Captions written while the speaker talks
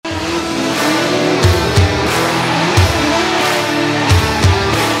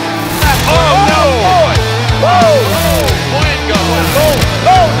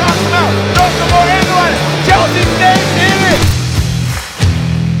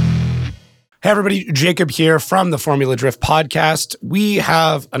Hey everybody, Jacob here from the Formula Drift podcast. We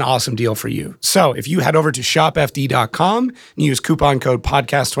have an awesome deal for you. So if you head over to shopfd.com and use coupon code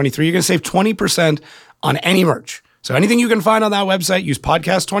podcast23, you're going to save 20% on any merch. So anything you can find on that website, use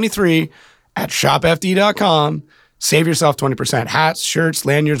podcast23 at shopfd.com. Save yourself 20%. Hats, shirts,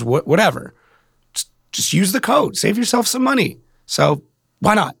 lanyards, whatever. Just use the code. Save yourself some money. So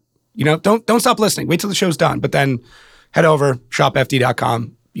why not? You know, don't stop listening. Wait till the show's done. But then head over,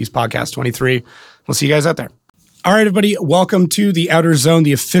 shopfd.com. Use podcast 23. We'll see you guys out there. All right, everybody. Welcome to the Outer Zone,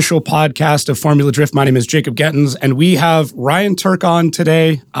 the official podcast of Formula Drift. My name is Jacob Gettens, and we have Ryan Tuerck on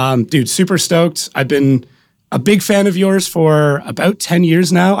today. Dude, super stoked. I've been a big fan of yours for about 10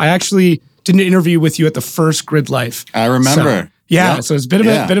 years now. I actually did an interview with you at the first Grid Life. I remember. So it's a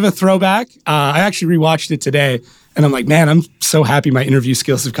bit of a throwback. I actually rewatched it today, and I'm like, man, I'm so happy my interview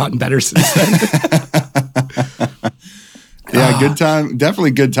skills have gotten better since then. Yeah, good time.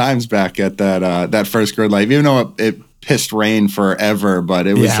 Definitely good times back at that first Grid Life. Even though it pissed rain forever, but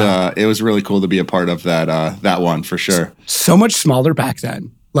it was really cool to be a part of that one for sure. So much smaller back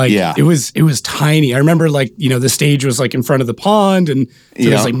then. It was tiny. I remember the stage was like in front of the pond, and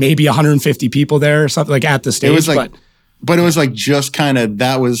there was like maybe 150 people there or something like at the stage. It was but it was like just kind of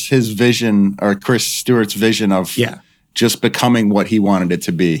that was his vision, or Chris Stewart's vision of just becoming what he wanted it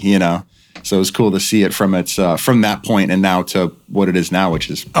to be. You know. So it was cool to see it from that point and now to what it is now, which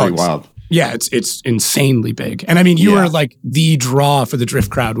is pretty wild. Yeah, it's insanely big. And I mean, you were like the draw for the drift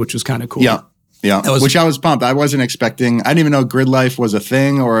crowd, which was kind of cool. Yeah, which I was pumped. I wasn't expecting. I didn't even know Grid Life was a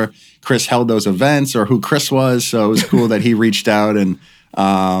thing, or Chris held those events, or who Chris was. So it was cool that he reached out, and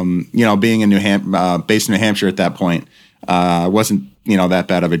being in based in New Hampshire at that point, wasn't that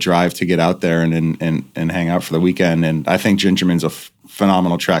bad of a drive to get out there and hang out for the weekend. And I think Gingerman's a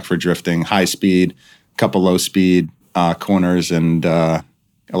phenomenal track for drifting, high speed, couple low speed corners, and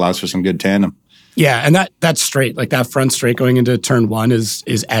allows for some good tandem. Yeah, and that's straight. Like that front straight going into turn one is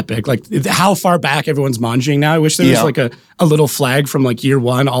epic. Like how far back everyone's monging now. I wish there was like a little flag from like year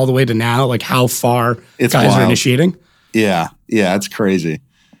one all the way to now, like how far guys are initiating. Yeah, it's crazy.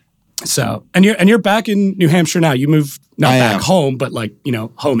 So, and you're back in New Hampshire now. You moved back home, but like,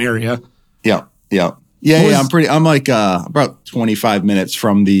 home area. Yeah. I'm like about 25 minutes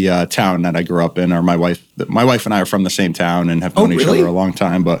from the town that I grew up in. Or my wife and I are from the same town and have known each other a long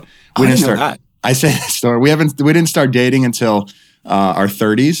time. But we didn't start. That. I say that story. We didn't start dating until our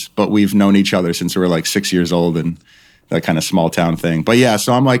 30s, but we've known each other since we were like 6 years old, and that kind of small town thing. But yeah,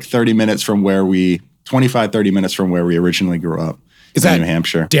 so I'm like 30 minutes from where we originally grew up. Is that New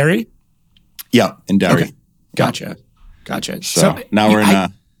Hampshire? Derry? Yeah, in Derry. Okay. Gotcha. So now we're in. I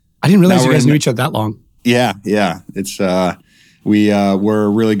didn't realize you guys knew each other that long. Yeah. It's we were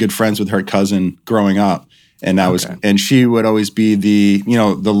really good friends with her cousin growing up, and and she would always be the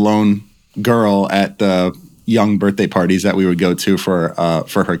lone girl at the young birthday parties that we would go to for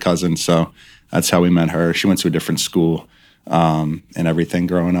her cousin. So that's how we met her. She went to a different school and everything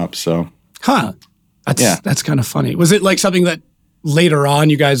growing up. So that's kind of funny. Was it like something that later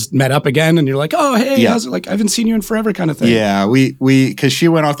on you guys met up again and you're like, oh, hey, how's it? Like, I haven't seen you in forever kind of thing? Yeah, we because she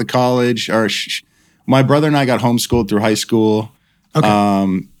went off to college, or my brother and I got homeschooled through high school. Okay.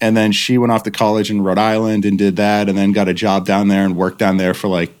 And then she went off to college in Rhode Island and did that, and then got a job down there and worked down there for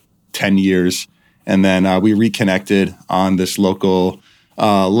like 10 years. And then we reconnected on this local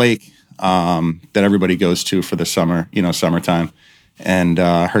lake that everybody goes to for the summer, summertime. And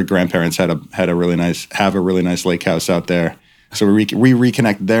her grandparents have a really nice lake house out there. So we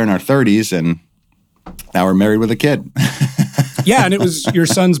reconnected there in our 30s, and now we're married with a kid. Yeah, and it was your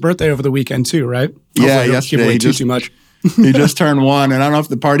son's birthday over the weekend too, right? Hopefully yesterday. Give away too much. He just turned 1, and I don't know if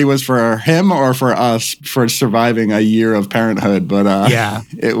the party was for him or for us for surviving a year of parenthood, but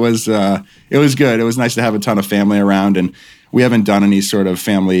it was good. It was nice to have a ton of family around, and we haven't done any sort of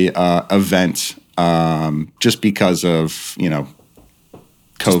family event just because of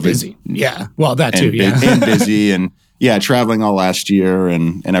COVID. Busy. Yeah, well, that too. And busy, and traveling all last year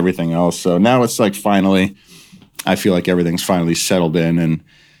and everything else. So now it's like finally, I feel like everything's finally settled in, and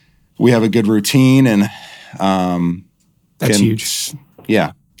we have a good routine, and that's huge.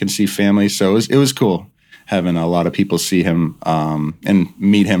 Yeah, can see family. So it was cool having a lot of people see him and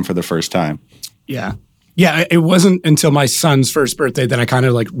meet him for the first time. Yeah. Yeah, it wasn't until my son's first birthday that I kind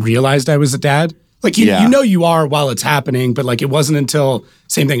of like realized I was a dad. Like you are while it's happening, but like it wasn't until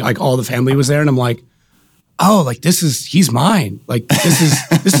same thing, like all the family was there, and I'm like, oh, like he's mine. Like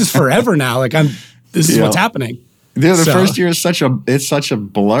this is forever now. Like this is what's happening. Yeah, the first year is such a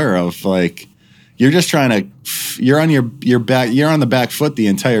blur of like, you're just trying to, you're on your back, you're on the back foot the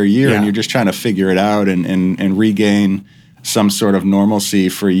entire year, and you're just trying to figure it out and regain some sort of normalcy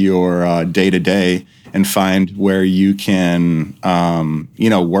for your day to day, and find where you can,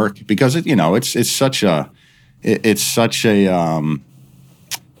 work, because it's such a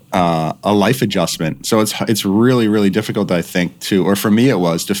life adjustment. So it's really, really difficult, I think, or for me it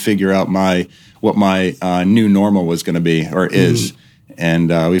was, to figure out what my new normal was going to be, or is. And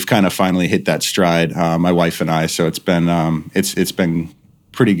we've kind of finally hit that stride, my wife and I. So it's been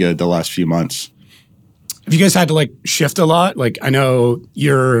pretty good the last few months. Have you guys had to like shift a lot? Like, I know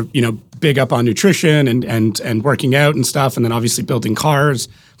you're, big up on nutrition and working out and stuff, and then obviously building cars.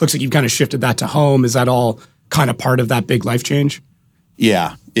 Looks like you've kind of shifted that to home. Is that all kind of part of that big life change?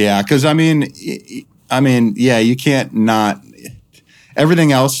 Yeah. Because you can't not.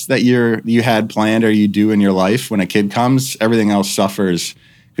 Everything else that you had planned or you do in your life, when a kid comes, everything else suffers,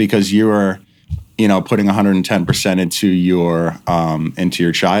 because you are, putting 110% into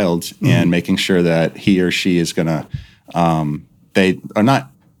your child, and making sure that he or she is gonna, they are not.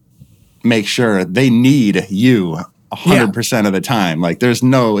 Make sure they need you 100% of the time. Like, there's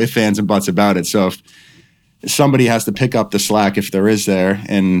no ifs, ands, and buts about it. So if somebody has to pick up the slack, if there is there,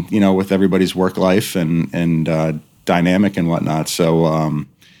 and with everybody's work life and dynamic and whatnot. So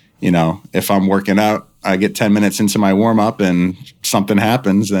if I'm working out, I get 10 minutes into my warm up and something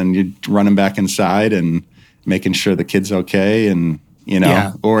happens, then you're running back inside and making sure the kid's okay, and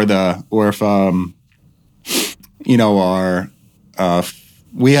or if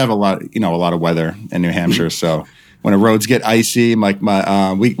we have a lot of weather in New Hampshire. So when the roads get icy, like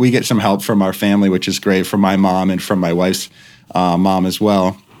we get some help from our family, which is great, from my mom and from my wife's mom as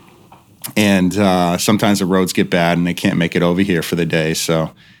well. And sometimes the roads get bad and they can't make it over here for the day.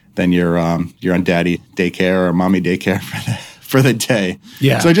 So then you're on daddy daycare or mommy daycare for the day.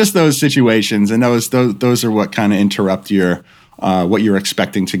 Yeah. So just those situations, and those are what kind of interrupt your what you're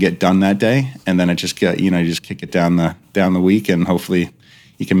expecting to get done that day, and then it just you just kick it down the week, and hopefully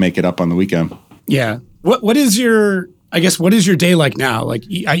you can make it up on the weekend. Yeah. What is your day like now? Like,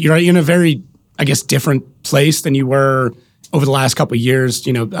 you're in a very, I guess, different place than you were over the last couple of years.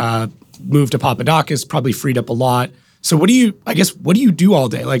 Moved to Papadakis, probably freed up a lot. So what do you do all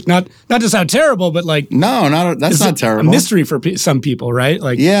day? Like, not to sound terrible, but like, that's not terrible. A mystery for some people, right?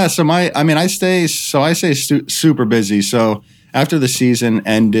 Like, yeah. So I stay super busy. So after the season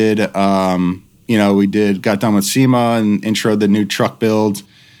ended, got done with SEMA and introed the new truck build.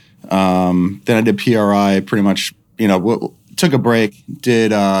 Then I did PRI, pretty much, took a break,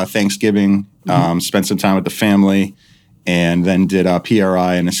 did Thanksgiving, spent some time with the family, and then did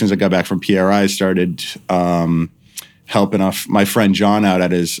PRI. And as soon as I got back from PRI, I started helping my friend John out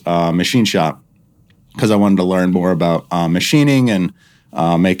at his machine shop, because I wanted to learn more about machining and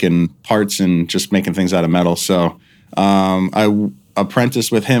making parts and just making things out of metal. So I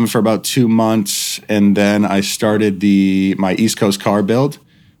apprenticed with him for about 2 months, and then I started my East Coast car build,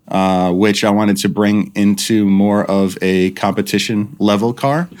 which I wanted to bring into more of a competition level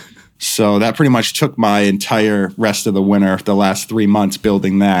car. So that pretty much took my entire rest of the winter, the last 3 months,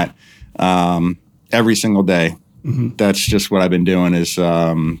 building that every single day. Mm-hmm. That's just what I've been doing, is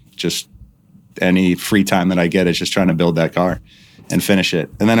just any free time that I get is just trying to build that car and finish it.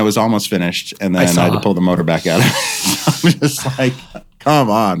 And then it was almost finished, and then I had to pull the motor back out of it. So I'm just like, come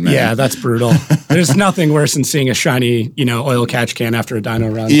on, man. Yeah, that's brutal. There's nothing worse than seeing a shiny, oil catch can after a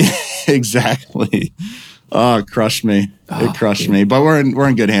dyno run. Yeah, exactly. Oh, it crushed me. It crushed me. But we're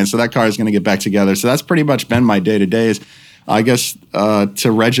in good hands. So that car is going to get back together. So that's pretty much been my day to day. I guess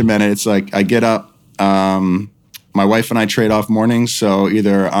to regiment it, it's like I get up. My wife and I trade off mornings. So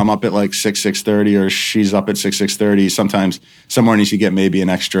either I'm up at like 6:30, or she's up at 6:30. Sometimes some mornings you get maybe an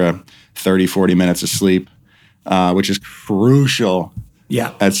extra 30, 40 minutes of sleep, which is crucial.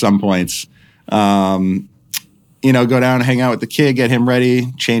 Yeah. At some points. Go down, hang out with the kid, get him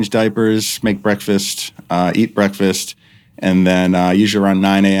ready, change diapers, make breakfast, eat breakfast. And then usually around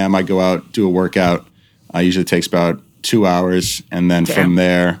 9 a.m. I go out, do a workout. Usually takes about 2 hours. And then from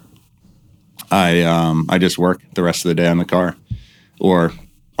there, I just work the rest of the day on the car. Or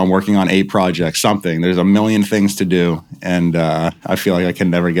I'm working on a project, something. There's a million things to do. And I feel like I can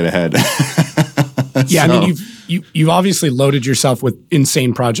never get ahead. Yeah, so. I mean, you've obviously loaded yourself with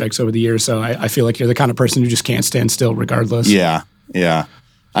insane projects over the years, so I feel like you're the kind of person who just can't stand still regardless. Yeah.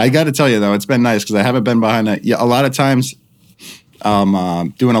 I got to tell you, though, it's been nice, because I haven't been behind a lot of times I'll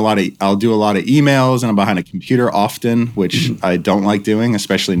do a lot of emails, and I'm behind a computer often, which I don't like doing,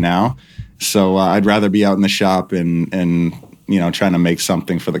 especially now. So I'd rather be out in the shop and trying to make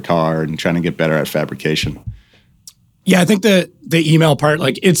something for the car and trying to get better at fabrication. Yeah, I think the email part,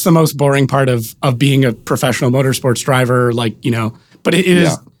 like, it's the most boring part of being a professional motorsports driver, but it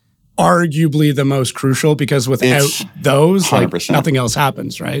is arguably the most crucial, because without those, 100%. like nothing else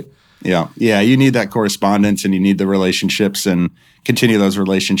happens, right? Yeah. Yeah. You need that correspondence and you need the relationships and continue those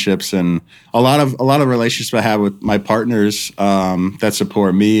relationships. And a lot of relationships I have with my partners that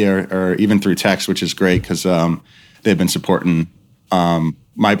support me or even through text, which is great because they've been supporting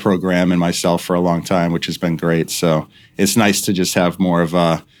my program and myself for a long time, which has been great. So it's nice to just have more of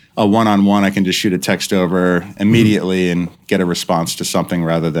a one-on-one. I can just shoot a text over immediately and get a response to something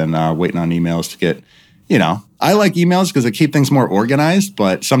rather than waiting on emails to get, I like emails because they keep things more organized,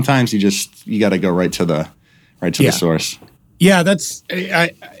 but sometimes you got to go right to the source. Yeah, that's,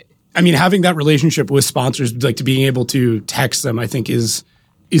 I mean, having that relationship with sponsors, like to being able to text them, I think is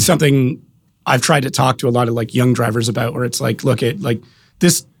something I've tried to talk to a lot of like young drivers about, where it's like, look at like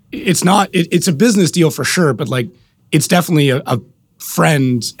this, it's a business deal for sure, but like, it's definitely a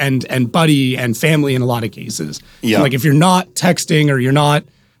friend and buddy and family in a lot of cases. Yeah. And like if you're not texting or you're not,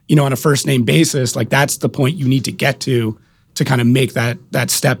 on a first name basis, like that's the point you need to get to kind of make that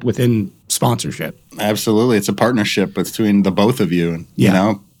step within sponsorship. Absolutely. It's a partnership between the both of you.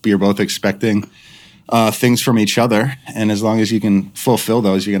 And, you're both expecting things from each other. And as long as you can fulfill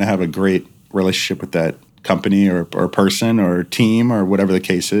those, you're going to have a great relationship with that company or person or team or whatever the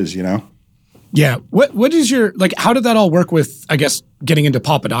case is, Yeah. What is your, like, how did that all work with, I guess, getting into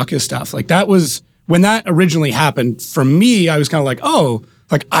Papadakis stuff? Like that was, when that originally happened, for me, I was kind of like, oh,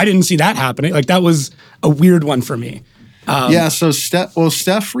 like I didn't see that happening. Like that was a weird one for me. So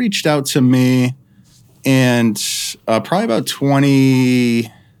Steph reached out to me and probably about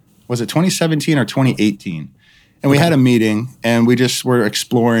 2017 or 2018? And we had a meeting and we just were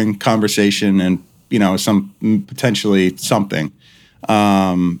exploring conversation and, some potentially something.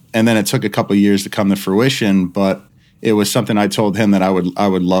 And then it took a couple of years to come to fruition, but it was something I told him that I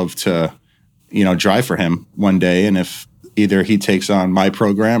would love to, drive for him one day. And if either he takes on my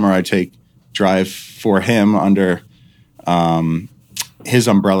program or I drive for him under his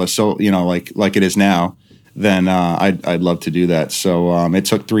umbrella, so like it is now, then I'd love to do that. So it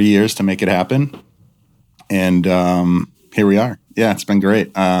took 3 years to make it happen, and here we are. Yeah, it's been great.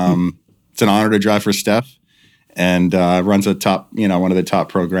 It's an honor to drive for Steph, and runs one of the top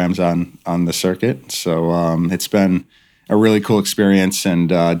programs on the circuit. So it's been a really cool experience, and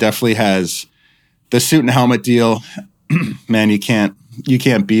definitely has the suit and helmet deal. Man, you can't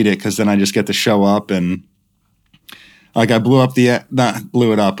beat it, because then I just get to show up and like I but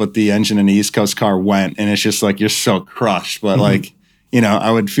the engine in the East Coast car went, and it's just like you're so crushed. But like,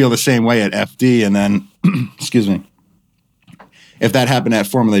 I would feel the same way at FD, and then excuse me, if that happened at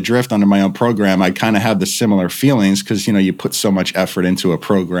Formula Drift under my own program, I kind of have the similar feelings, because you put so much effort into a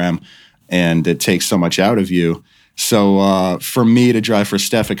program and it takes so much out of you. So for me to drive for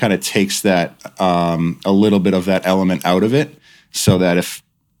Steph, it kind of takes that a little bit of that element out of it, so that if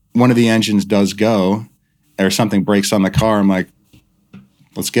one of the engines does go or something breaks on the car, I'm like,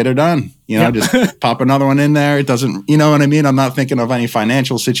 let's get it done. Just pop another one in there. It doesn't, you know what I mean? I'm not thinking of any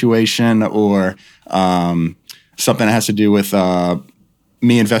financial situation or something that has to do with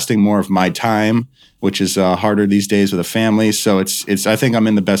me investing more of my time, which is harder these days with a family. So it's. I think I'm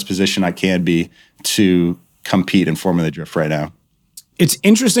in the best position I can be to compete in Formula Drift right now. It's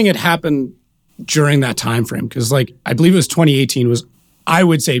interesting it happened during that time frame, because like I believe it was 2018 was, I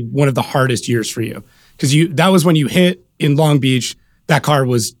would say, one of the hardest years for you, because that was when you hit in Long Beach. That car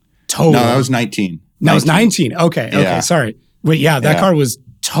was totaled. No, that was 19. That was 19. Okay, sorry. But that car was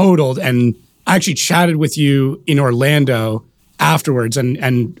totaled, and I actually chatted with you in Orlando afterwards, and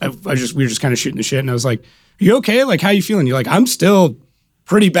we were just kind of shooting the shit, and I was like, "Are you okay? Like, how you feeling?" You're like, "I'm still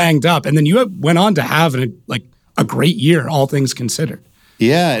pretty banged up," and then you went on to have a great year, all things considered.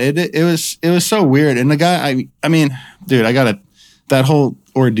 Yeah, it was so weird, and the guy, I mean, dude, that whole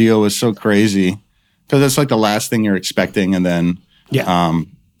ordeal was so crazy, because it's like the last thing you're expecting, and then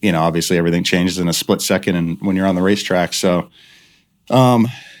obviously everything changes in a split second, and when you're on the racetrack, so.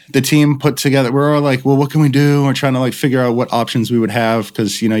 The team put together, we're all like, well, what can we do? We're trying to like figure out what options we would have,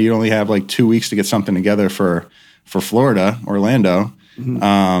 because, you only have like 2 weeks to get something together for Florida, Orlando.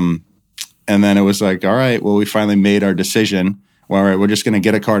 Mm-hmm. And then it was like, all right, well, we finally made our decision. Well, all right, we're just going to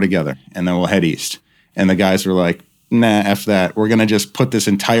get a car together and then we'll head east. And the guys were like, nah, F that. We're going to just put this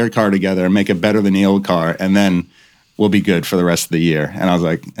entire car together and make it better than the old car, and then we'll be good for the rest of the year. And I was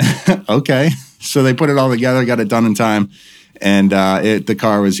like, okay. So they put it all together, got it done in time. And the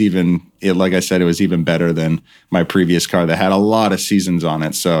car was like I said, it was even better than my previous car that had a lot of seasons on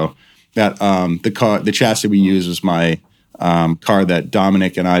it. So that the chassis we used was my car that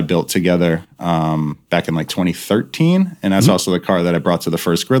Dominic and I built together back in like 2013, and that's also the car that I brought to the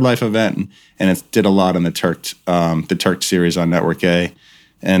first Grid Life event, and it did a lot in the Tuerck series on Network A.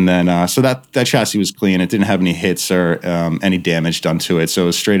 And then, so that chassis was clean. It didn't have any hits or any damage done to it. So it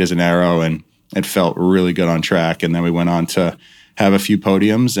was straight as an arrow, and it felt really good on track. And then we went on to have a few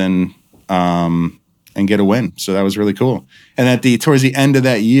podiums and get a win. So that was really cool. And towards the end of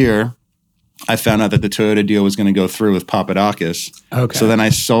that year, I found out that the Toyota deal was going to go through with Papadakis. Okay. So then I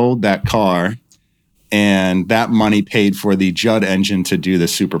sold that car, and that money paid for the Judd engine to do the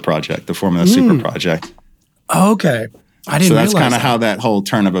Super Project, the Formula Super Project. Okay. I didn't realize So that's kind of how that whole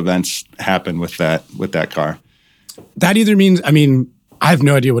turn of events happened with that car. That either means, I mean, I have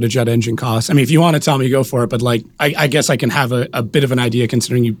no idea what a Judd engine costs. I mean, if you want to tell me, go for it. But like, I guess I can have a bit of an idea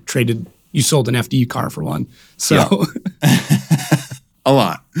considering you sold an FD car for one. So a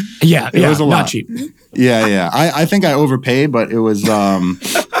lot. Yeah, it was a lot. Not cheap. Yeah. I think I overpaid, but it was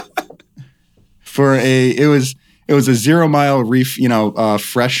it was a 0 mile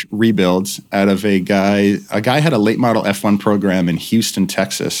fresh rebuilds out of a guy. A guy had a late model F1 program in Houston,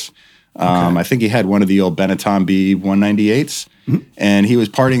 Texas. I think he had one of the old Benetton B198s, and he was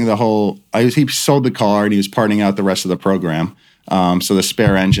parting he sold the car and he was parting out the rest of the program. So the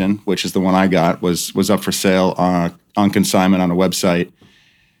spare engine, which is the one I got, was up for sale on consignment on a website.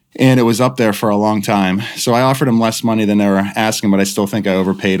 And it was up there for a long time. So I offered him less money than they were asking, but I still think I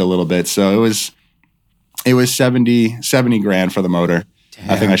overpaid a little bit. So it was 70 grand for the motor. Damn.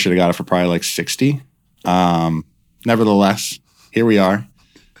 I think I should have got it for probably like 60. Nevertheless, here we are.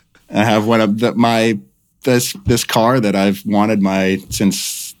 I have one of this car that I've wanted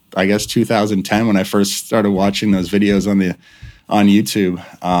since I guess 2010 when I first started watching those videos on YouTube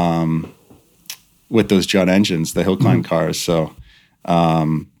with those Judd engines, the hill climb cars. So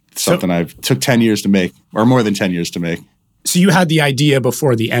something I've took 10 years to make, or more than 10 years to make. So you had the idea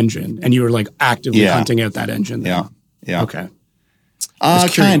before the engine, and you were like actively hunting out that engine then. Yeah. Okay.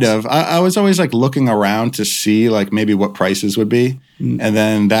 Kind of. I was always like looking around to see like maybe what prices would be. And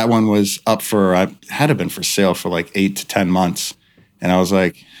then that one was up had it been for sale for like 8 to 10 months. And I was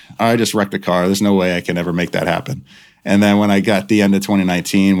like, I just wrecked the car. There's no way I can ever make that happen. And then when I got the end of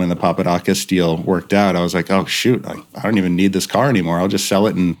 2019, when the Papadakis deal worked out, I was like, oh, shoot, I don't even need this car anymore. I'll just sell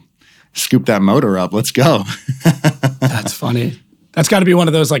it and scoop that motor up. Let's go. That's funny. That's got to be one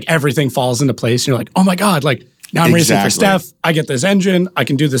of those, like, everything falls into place. And you're like, oh, my God, like, now I'm racing for Steph. I get this engine. I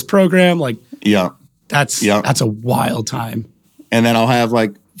can do this program. Like, that's a wild time. And then I'll have,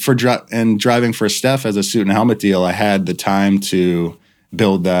 like, driving for Steph as a suit and helmet deal, I had the time to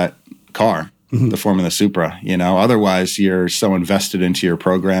build that car. The Formula Supra, Otherwise, you're so invested into your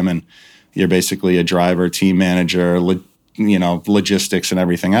program, and you're basically a driver, team manager, logistics and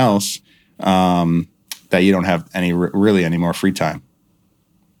everything else, that you don't have any more free time.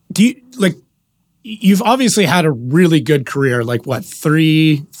 Do you you've obviously had a really good career, like what,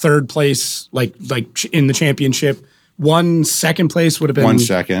 3 third place, like in the championship, 1 second place would have been 1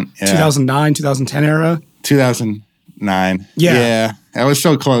 second, 2009, 2010 era. 2009. Yeah. I was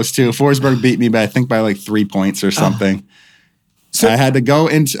so close too. Forsberg beat me by like 3 points or something. So I had to go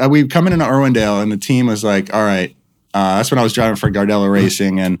into, we come into Irwindale and the team was like, all right, that's when I was driving for Gardella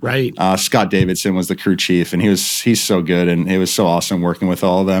Racing, and Scott Davidson was the crew chief, and he's so good, and it was so awesome working with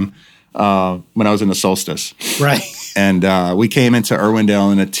all of them when I was in the Solstice. Right. And we came into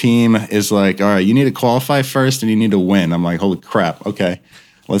Irwindale and the team is like, all right, you need to qualify first and you need to win. I'm like, holy crap. Okay,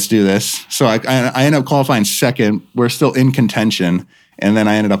 let's do this. So I ended up qualifying second. We're still in contention. And then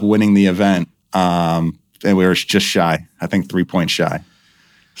I ended up winning the event. And we were just shy, I think 3 points shy.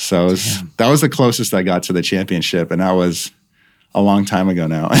 So that was the closest I got to the championship. And that was a long time ago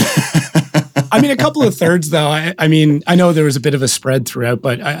now. I mean, a couple of thirds, though. I mean, I know there was a bit of a spread throughout,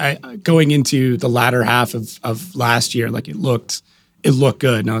 but I going into the latter half of last year, like it looked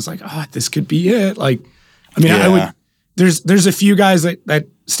good. And I was like, oh, this could be it. Like, I mean, I would, there's a few guys that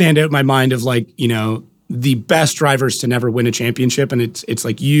stand out in my mind of like, the best drivers to never win a championship. And it's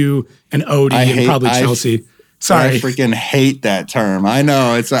like you and Odie and probably Chelsea. Sorry. I freaking hate that term. I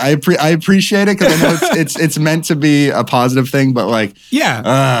know I appreciate it because I know it's meant to be a positive thing, but like, you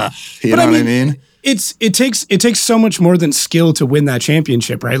know what I mean? It takes so much more than skill to win that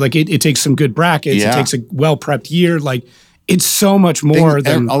championship, right? Like it takes some good brackets. It takes a well-prepped year. Like it's so much more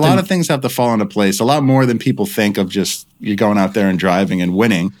than a lot of things have to fall into place. A lot more than people think of just you're going out there and driving and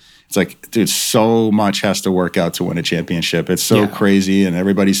winning. It's like, dude, so much has to work out to win a championship. It's so crazy, and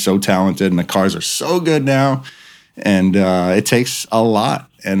everybody's so talented, and the cars are so good now. And it takes a lot,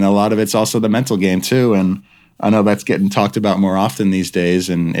 and a lot of it's also the mental game too. And I know that's getting talked about more often these days,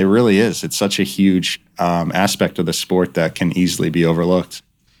 and it really is. It's such a huge aspect of the sport that can easily be overlooked.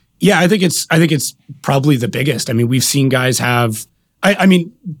 Yeah, I think it's probably the biggest. I mean, we've seen guys have. I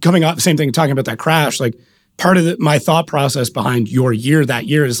mean, coming off the same thing, talking about that crash, like part of my thought process behind your year that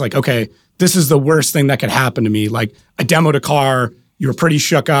year is like, okay, this is the worst thing that could happen to me. Like I demoed a car, you were pretty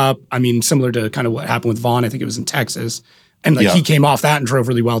shook up. I mean, similar to kind of what happened with Vaughn, I think it was in Texas. And like he came off that and drove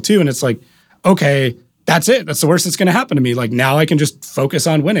really well too. And it's like, okay, that's it. That's the worst that's going to happen to me. Like now I can just focus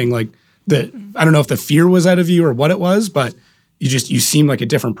on winning. Like I don't know if the fear was out of you or what it was, but you seem like a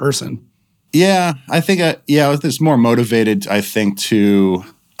different person. Yeah, I think I was more motivated, I think, to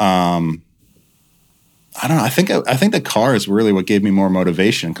I don't know. I think the car is really what gave me more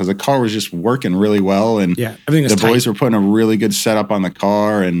motivation because the car was just working really well, and the boys were putting a really good setup on the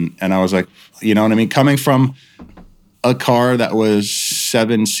car, and I was like, you know what I mean? Coming from a car that was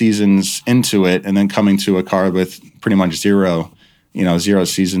 7 seasons into it, and then coming to a car with pretty much zero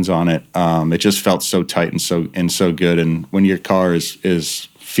seasons on it, it just felt so tight and so good. And when your car is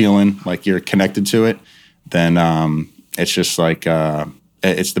feeling like you're connected to it, then it's just like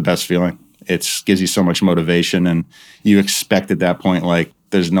it's the best feeling. It gives you so much motivation, and you expect at that point, like,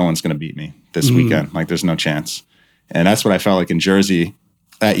 there's no one's going to beat me this weekend. Like, there's no chance. And that's what I felt like in Jersey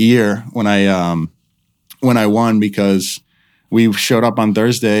that year when I won, because we showed up on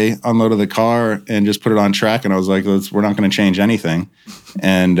Thursday, unloaded the car, and just put it on track. And I was like, we're not going to change anything.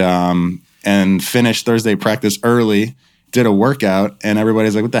 And finished Thursday practice early, did a workout, and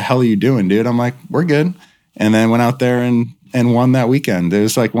everybody's like, what the hell are you doing, dude? I'm like, we're good. And then went out there and won that weekend. It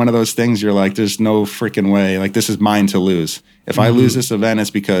was like one of those things you're like, there's no freaking way. Like, this is mine to lose. If I lose this event, it's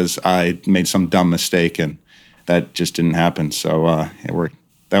because I made some dumb mistake, and that just didn't happen. So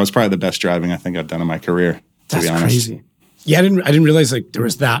that was probably the best driving I think I've done in my career, to be honest. That's crazy. Yeah, I didn't realize like there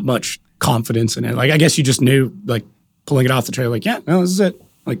was that much confidence in it. Like, I guess you just knew, like, pulling it off the trailer, like, yeah, no, this is it.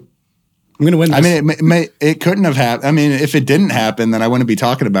 Like, I'm going to win this. I mean, it couldn't have happened. I mean, if it didn't happen, then I wouldn't be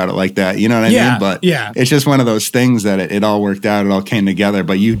talking about it like that. You know what I mean? But it's just one of those things that it all worked out. It all came together.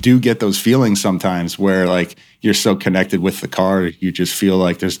 But you do get those feelings sometimes where, like, you're so connected with the car, you just feel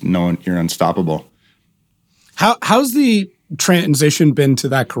like there's no one, you're unstoppable. How's the transition been to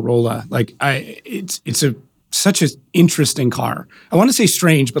that Corolla? Like, it's such an interesting car. I want to say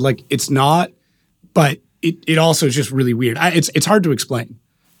strange, but like it's not. But it also is just really weird. It's hard to explain.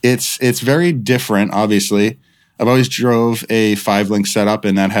 It's very different, obviously. I've always drove a 5-link setup,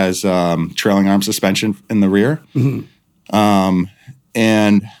 and that has trailing arm suspension in the rear. Mm-hmm.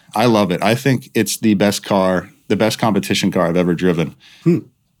 And I love it. I think it's the best competition car I've ever driven.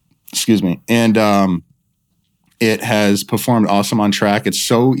 Excuse me. And it has performed awesome on track. It's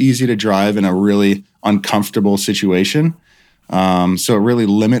so easy to drive in a really uncomfortable situation. So it really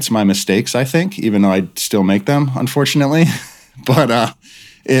limits my mistakes, I think, even though I still make them, unfortunately. But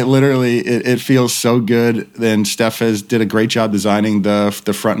it literally, it feels so good. Then Steph did a great job designing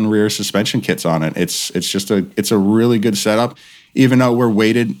the front and rear suspension kits on it. It's a really good setup. Even though we're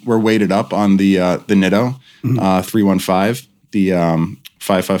weighted up on the Nitto 315, the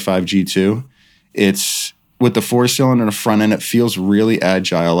 555 G2. It's with the 4-cylinder in the front end, it feels really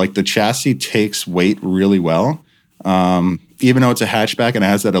agile. Like, the chassis takes weight really well. Even though it's a hatchback and it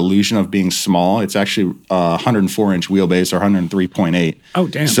has that illusion of being small, it's actually 104-inch wheelbase, or 103.8. Oh,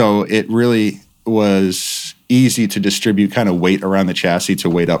 damn. So it really was easy to distribute kind of weight around the chassis to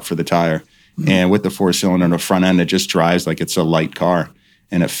weight up for the tire. Mm-hmm. And with the 4-cylinder in the front end, it just drives like it's a light car,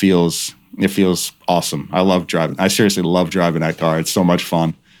 and it feels awesome. I love driving. I seriously love driving that car. It's so much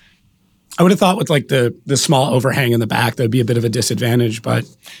fun. I would have thought with like the small overhang in the back, that'd be a bit of a disadvantage, but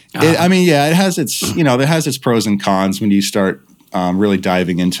it has its pros and cons when you start really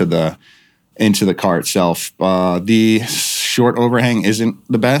diving into the car itself. The short overhang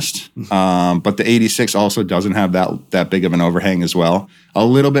isn't the best, but the 86 also doesn't have that big of an overhang as well. A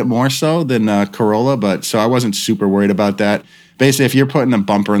little bit more so than Corolla, but so I wasn't super worried about that. Basically, if you're putting a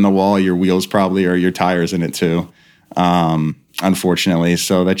bumper in the wall, your wheels probably or your tires in it too. Unfortunately,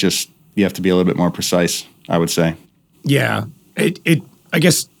 so that just. You have to be a little bit more precise, I would say. Yeah. I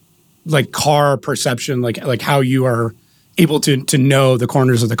guess, like, car perception, like how you are able to know the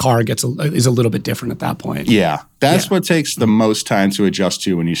corners of the car is a little bit different at that point. Yeah. That's what takes the most time to adjust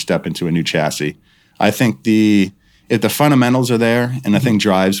to when you step into a new chassis. I think if the fundamentals are there and the thing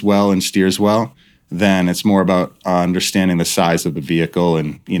drives well and steers well, then it's more about understanding the size of the vehicle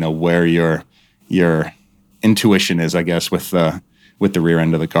and, you know, where your intuition is, I guess, with the rear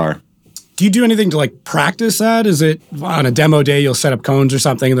end of the car. Do you do anything to like practice that? Is it on a demo day you'll set up cones or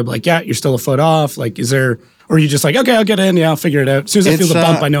something and they'll be like, yeah, you're still a foot off? Like, is there, or are you just like, okay, I'll get in, yeah, I'll figure it out. As soon as I feel the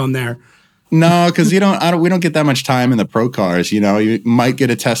bump, I know I'm there. No, because we don't get that much time in the pro cars. You know, you might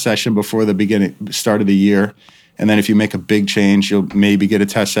get a test session before the start of the year, and then if you make a big change, you'll maybe get a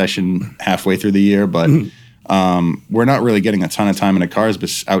test session halfway through the year. But we're not really getting a ton of time in the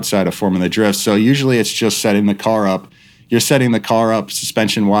cars outside of Formula Drift. So usually it's just setting the car up. You're setting the car up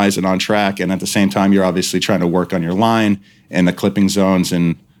suspension-wise and on track, and at the same time, you're obviously trying to work on your line and the clipping zones.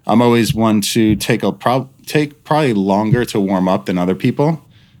 And I'm always one to take probably longer to warm up than other people,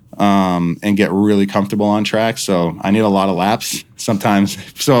 and get really comfortable on track. So I need a lot of laps sometimes.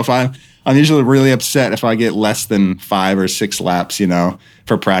 So if I'm usually really upset if I get less than 5 or 6 laps,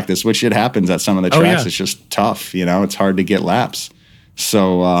 for practice, which it happens at some of the tracks. Oh, yeah. It's just tough, it's hard to get laps.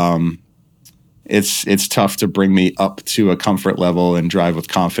 So it's tough to bring me up to a comfort level and drive with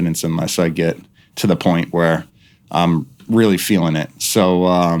confidence unless I get to the point where I'm really feeling it. So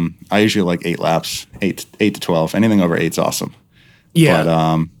I usually like 8 laps, 8 to 12. Anything over 8 is awesome. Yeah,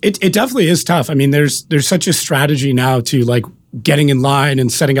 but, it definitely is tough. I mean, there's such a strategy now to like getting in line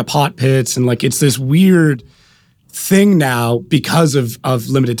and setting up hot pits, and like it's this weird thing now because of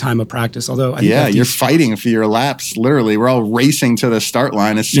limited time of practice. Although you're fighting for your laps. Literally, we're all racing to the start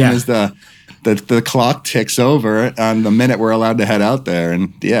line as soon as the clock ticks over on the minute we're allowed to head out there,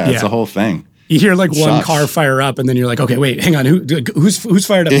 and it's a whole thing. You hear like one car fire up, and then you're like, okay, wait, hang on, who's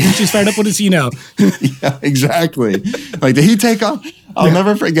fired up? Who's fired up? What does he know? Yeah, exactly. Like, did he take off? I'll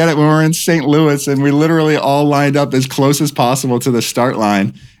never forget it when we were in St. Louis, and we literally all lined up as close as possible to the start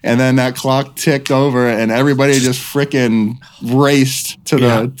line, and then that clock ticked over, and everybody just freaking raced to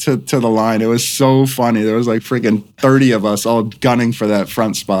the line. It was so funny. There was like freaking 30 of us all gunning for that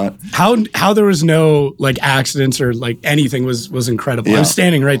front spot. How there was no like accidents or like anything was incredible. Yeah. I was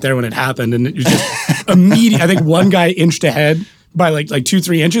standing right there when it happened, and it was just immediate. I think one guy inched ahead by like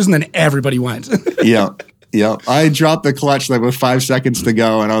 2-3 inches, and then everybody went. Yeah. Yeah, I dropped the clutch like with 5 seconds to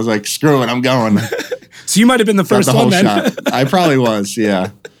go, and I was like, "Screw it, I'm going." So you might have been the first one then. Shot. I probably was. Yeah,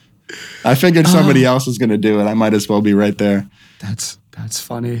 I figured somebody else was going to do it. I might as well be right there. That's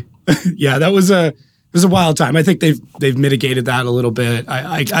funny. Yeah, it was a wild time. I think they've mitigated that a little bit.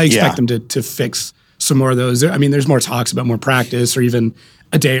 I expect them to fix some more of those. I mean, there's more talks about more practice or even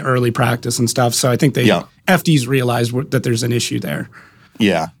a day early practice and stuff. So I think FD's realized that there's an issue there.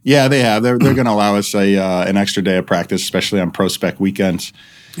 Yeah, they have. They're going to allow us an extra day of practice, especially on pro spec weekends,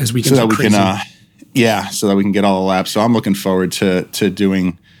 as weekends so that we can, so that we can get all the laps. So I'm looking forward to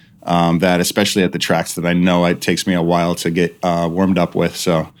doing that, especially at the tracks that I know it takes me a while to get warmed up with.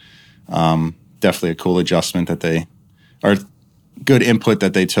 So definitely a cool adjustment or good input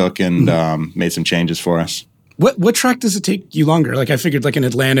that they took and made some changes for us. What track does it take you longer? Like I figured, like in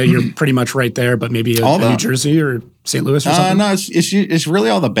Atlanta, you're pretty much right there, but maybe New Jersey or St. Louis or something. No, it's really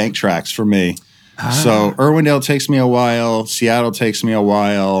all the bank tracks for me. So Irwindale takes me a while. Seattle takes me a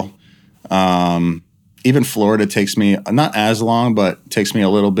while. Even Florida takes me not as long, but takes me a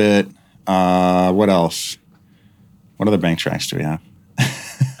little bit. What else? What other bank tracks do we have?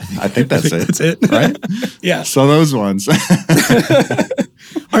 I think that's it. That's it, right? Yeah. So those ones.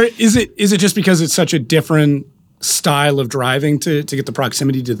 Or is it just because it's such a different style of driving to get the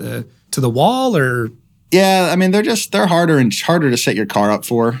proximity to the wall, or? Yeah, I mean they're harder to set your car up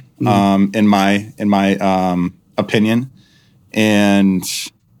for, in my opinion. And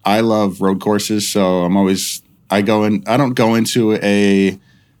I love road courses, so I don't go into a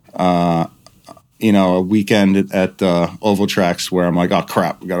weekend at the oval tracks where I'm like, oh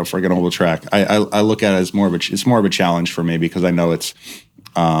crap, we got a friggin' oval track. I look at it as more of a challenge for me because I know it's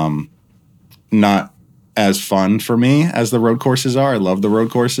not as fun for me as the road courses are. I love the road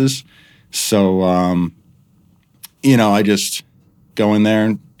courses. So, I just go in there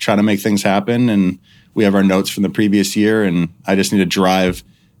and try to make things happen. And we have our notes from the previous year, and I just need to drive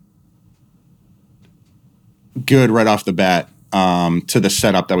good right off the bat to the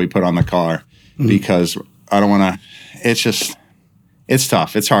setup that we put on the car, because I don't want to. It's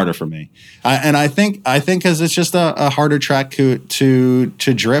tough. It's harder for me, and I think because it's just a harder track to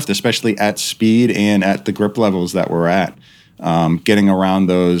drift, especially at speed and at the grip levels that we're at. Getting around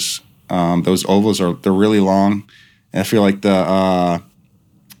those ovals they're really long, and I feel like the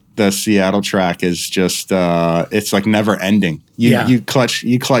Seattle track is just it's like never ending. You clutch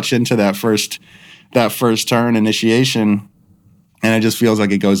into that first turn initiation, and it just feels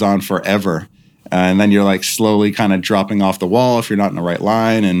like it goes on forever. And then you're like slowly kind of dropping off the wall if you're not in the right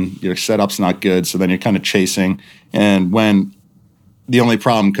line and your setup's not good. So then you're kind of chasing. And when the only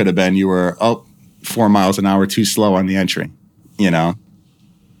problem could have been you were 4 miles an hour too slow on the entry, Yeah,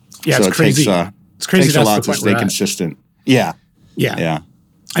 so it's crazy. It takes a lot to stay consistent. Yeah.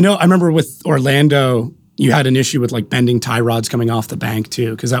 I know. I remember with Orlando, you had an issue with like bending tie rods coming off the bank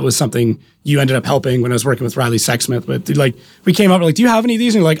too, because that was something you ended up helping when I was working with Riley Sexsmith. But like, we came up, we're like, do you have any of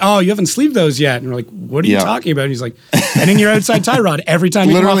these? And you're like, oh, you haven't sleeved those yet. And we're like, what are you talking about? And he's like, bending your outside tie rod every time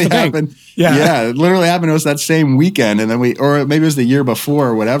you come off the bank. Yeah, it literally happened. It was that same weekend, and then or maybe it was the year before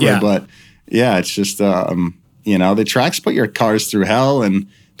or whatever. Yeah. But yeah, it's just the tracks put your cars through hell, and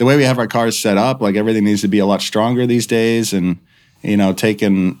the way we have our cars set up, like everything needs to be a lot stronger these days, and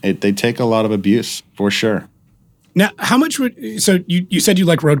they take a lot of abuse for sure. Now, how much so you said you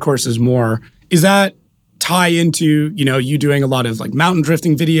like road courses more. Is that tie into, you doing a lot of like mountain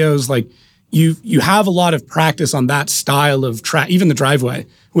drifting videos? Like you have a lot of practice on that style of track, even the driveway,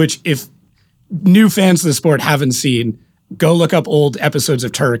 which if new fans of the sport haven't seen, go look up old episodes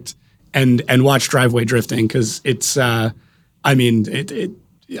of Tuerck and watch driveway drifting. Cause it's, I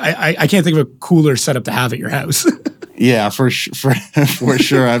can't think of a cooler setup to have at your house. Yeah, for sure.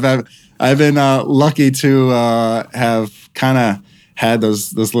 I've been lucky to have kind of had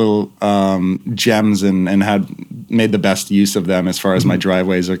those little gems and had made the best use of them as far as my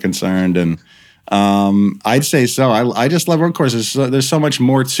driveways are concerned. And I'd say so. I just love road courses. So there's so much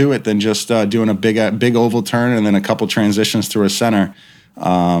more to it than just doing a big oval turn and then a couple transitions through a center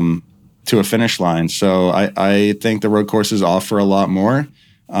to a finish line. So I think the road courses offer a lot more.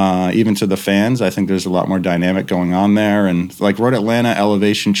 Even to the fans, I think there's a lot more dynamic going on there. And like Road Atlanta,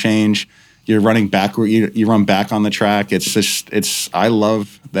 elevation change, you're running backward, you run back on the track. I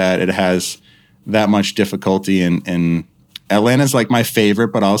love that it has that much difficulty. And Atlanta's like my favorite,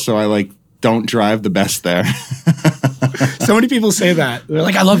 but also I don't drive the best there. So many people say that. They're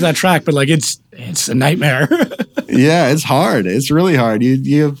like, I love that track, but like it's a nightmare. Yeah, it's hard. It's really hard.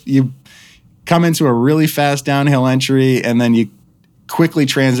 You come into a really fast downhill entry, and then you quickly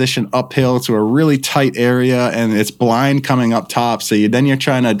transition uphill to a really tight area, and it's blind coming up top. So you're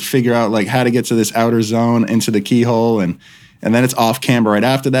trying to figure out like how to get to this outer zone into the keyhole, and then it's off camber right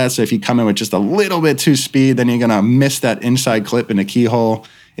after that. So if you come in with just a little bit too speed, then you're gonna miss that inside clip in the keyhole.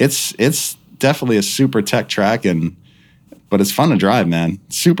 It's definitely a super tech track, but it's fun to drive, man.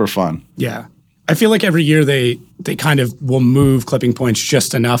 Super fun. Yeah. I feel like every year they kind of will move clipping points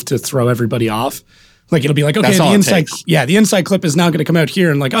just enough to throw everybody off. Like it'll be like, okay, the inside clip is now going to come out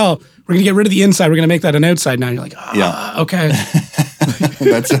here, and like, oh, we're going to get rid of the inside. We're going to make that an outside now. And you're like, okay.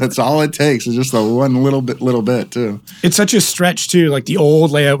 That's all it takes. It's just the one little bit too. It's such a stretch too. Like the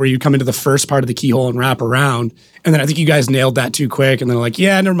old layout where you come into the first part of the keyhole and wrap around, and then I think you guys nailed that too quick. And then like,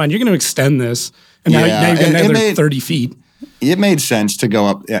 yeah, never mind. You're going to extend this, and now you've got another 30 feet. It made sense to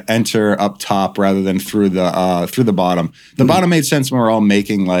go enter up top rather than through the bottom. The bottom made sense when we're all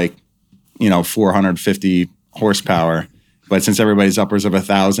making like 450 horsepower, but since everybody's upwards of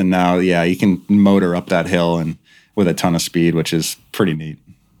 1,000 now, yeah, you can motor up that hill and with a ton of speed, which is pretty neat.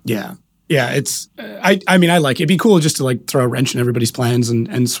 Yeah. It's I like it. It'd be cool just to like throw a wrench in everybody's plans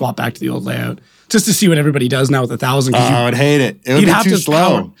and swap back to the old layout just to see what everybody does now with 1,000. I would hate it. It would be too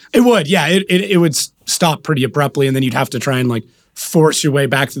slow. It would, yeah. It would stop pretty abruptly, and then you'd have to try and like force your way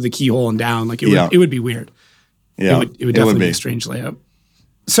back through the keyhole and down. Like it would be weird. Yeah, it would definitely be a strange layout.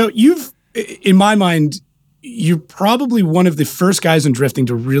 So in my mind, you're probably one of the first guys in drifting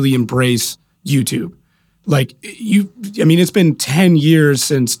to really embrace YouTube. Like it's been 10 years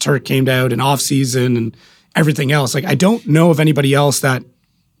since Tuerck came out and off season and everything else. Like I don't know of anybody else that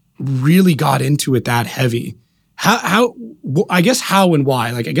really got into it that heavy. How and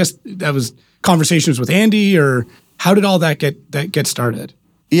why? Like I guess that was conversations with Andy, or how did all that get started?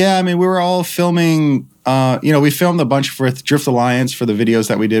 Yeah, we were all filming. We filmed a bunch with Drift Alliance for the videos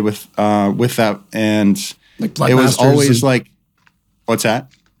that we did with that, and like Blood it was Masters always like, what's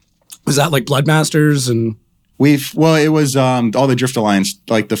that? Was that like Blood Masters and? It was all the Drift Alliance,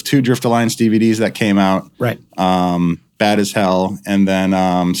 like the 2 Drift Alliance DVDs that came out, right? Bad as Hell, and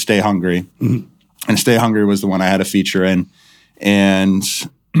then Stay Hungry, and Stay Hungry was the one I had a feature in, and.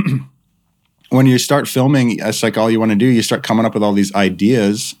 When you start filming, it's like all you want to do, you start coming up with all these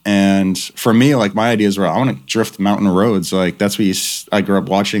ideas. And for me, like my ideas were, I want to drift mountain roads. Like that's what I grew up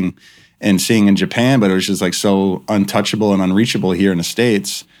watching and seeing in Japan, but it was just like so untouchable and unreachable here in the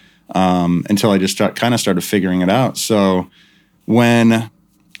States until I just started figuring it out. So when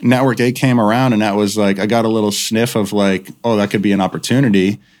Network 8 came around, and that was like, I got a little sniff of like, oh, that could be an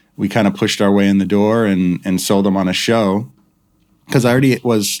opportunity. We kind of pushed our way in the door and sold them on a show, because I already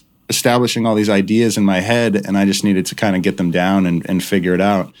was establishing all these ideas in my head, and I just needed to kind of get them down and figure it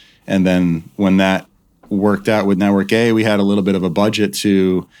out. And then when that worked out with Network A, we had a little bit of a budget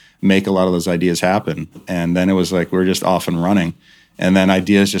to make a lot of those ideas happen. And then it was like we were just off and running. And then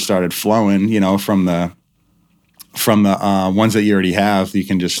ideas just started flowing, from the ones that you already have. You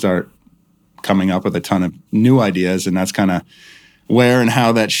can just start coming up with a ton of new ideas, and that's kind of where and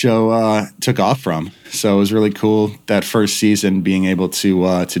how that show took off from. So it was really cool that first season being able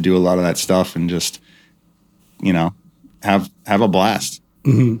to do a lot of that stuff and just, you know, have a blast.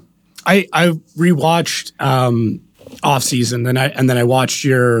 Mm-hmm. I rewatched Off Season, and then I watched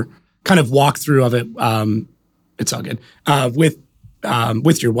your kind of walkthrough of it. It's all good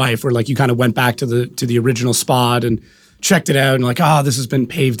with your wife, where like you kind of went back to the original spot and checked it out, and like, this has been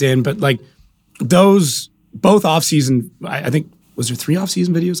paved in. But like those both Off Season, I think. Was there 3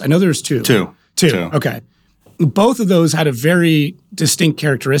 off-season videos? I know there's 2. Two. Okay. Both of those had a very distinct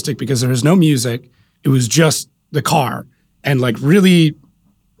characteristic because there was no music. It was just the car and like really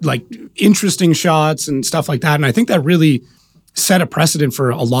like interesting shots and stuff like that. And I think that really set a precedent for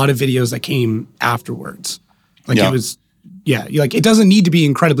a lot of videos that came afterwards. Like it was, like it doesn't need to be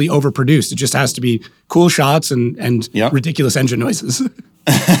incredibly overproduced. It just has to be cool shots and ridiculous engine noises.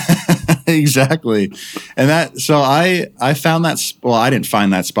 Exactly. And so I found that, well, I didn't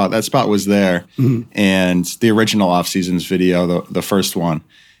find that spot. That spot was there. Mm-hmm. And the original Off Seasons video, the first one.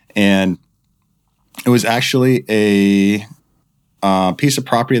 And it was actually a piece of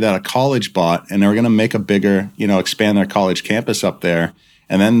property that a college bought, and they were going to make a bigger, expand their college campus up there.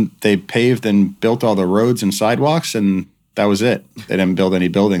 And then they paved and built all the roads and sidewalks, and that was it. They didn't build any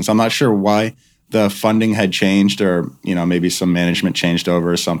buildings. I'm not sure why the funding had changed, or, maybe some management changed over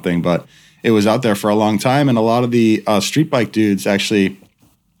or something, but it was out there for a long time. And a lot of the street bike dudes actually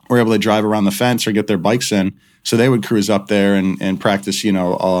were able to drive around the fence or get their bikes in. So they would cruise up there and practice,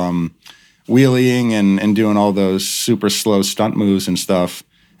 wheeling and doing all those super slow stunt moves and stuff.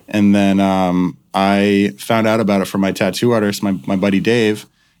 And then I found out about it from my tattoo artist, my buddy Dave,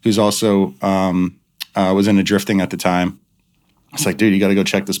 who's also was into drifting at the time. It's like, dude, you got to go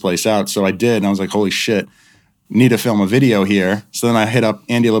check this place out. So I did, and I was like, holy shit, need to film a video here. So then I hit up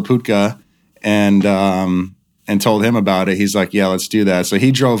Andy Laputka and told him about it. He's like, yeah, let's do that. So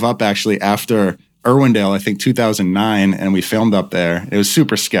he drove up actually after Irwindale, I think 2009, and we filmed up there. It was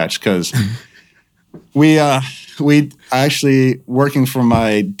super sketch because we actually, working for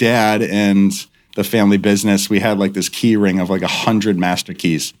my dad and the family business, we had like this key ring of like 100 master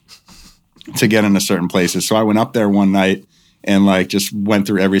keys to get into certain places. So I went up there one night and like just went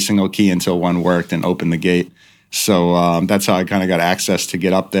through every single key until one worked and opened the gate. So that's how I kind of got access to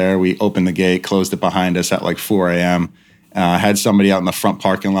get up there. We opened the gate, closed it behind us at like 4 a.m. Had somebody out in the front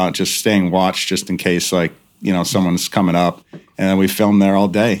parking lot just staying watch just in case like, someone's coming up. And then we filmed there all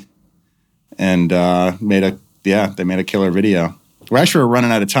day and they made a killer video. We actually were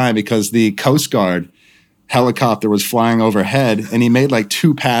running out of time because the Coast Guard helicopter was flying overhead, and he made like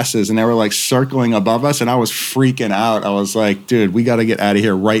 2 passes, and they were like circling above us, and I was freaking out. I was like, dude, we got to get out of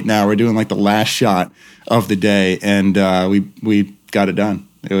here right now. We're doing like the last shot of the day, and we got it done.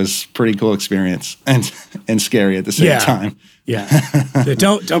 It was a pretty cool experience and scary at the same time. Yeah.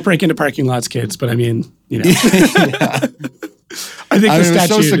 Don't break into parking lots, kids, but I mean, Yeah. I think it was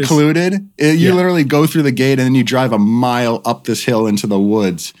so secluded. You literally go through the gate and then you drive a mile up this hill into the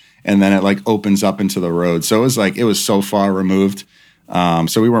woods, and then it like opens up into the road. So it was so far removed.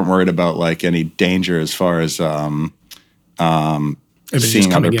 So we weren't worried about like any danger as far as seeing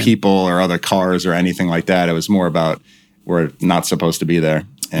other people or other cars or anything like that. It was more about we're not supposed to be there.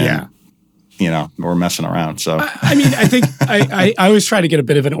 And, we're messing around. So I mean, I think I always try to get a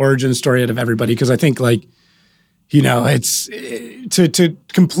bit of an origin story out of everybody, because I think like, it's to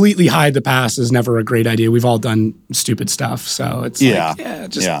completely hide the past is never a great idea. We've all done stupid stuff, so it's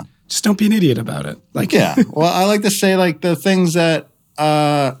just don't be an idiot about it. Like, well, I like to say like the things that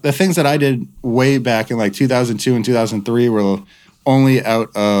I did way back in like 2002 and 2003 were only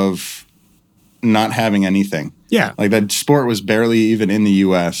out of not having anything. Yeah, like that sport was barely even in the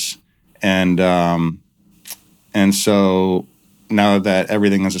U.S. and so. Now that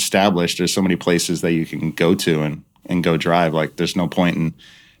everything is established, there's so many places that you can go to and go drive. Like, there's no point in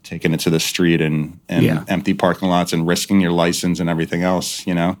taking it to the street and empty parking lots and risking your license and everything else,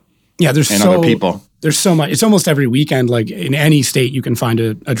 Yeah, other people. There's so much. It's almost every weekend, like in any state, you can find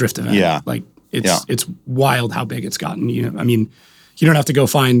a drift event. Yeah. Like, it's wild how big it's gotten. I mean, you don't have to go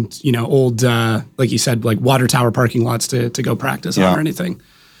find, old, like you said, like water tower parking lots to go practice on or anything.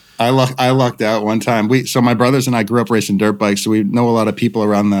 I lucked out one time. So my brothers and I grew up racing dirt bikes, so we know a lot of people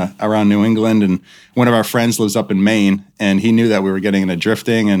around New England. And one of our friends lives up in Maine, and he knew that we were getting into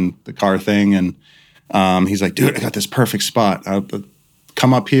drifting and the car thing. And he's like, "Dude, I got this perfect spot.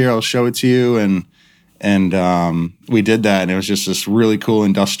 Come up here. I'll show it to you." And we did that, and it was just this really cool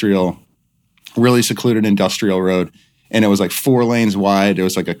really secluded industrial road. And it was like 4 lanes wide. It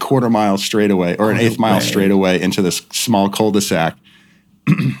was like a quarter mile straightaway or an eighth mile straightaway into this small cul-de-sac.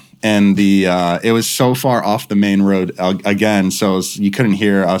 and it was so far off the main road again, so you couldn't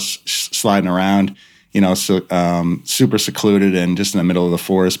hear us sliding around, so super secluded and just in the middle of the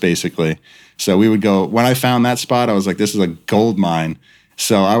forest, basically. So we would go, when I found that spot, I was like, this is a gold mine.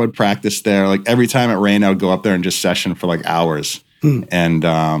 So I would practice there. Like every time it rained, I would go up there and just session for like hours. And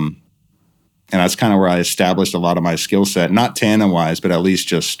that's kind of where I established a lot of my skill set, not tandem wise, but at least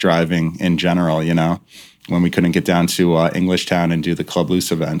just driving in general, when we couldn't get down to Englishtown and do the Club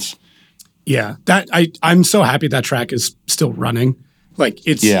Loose events. Yeah, I'm so happy that track is still running. Like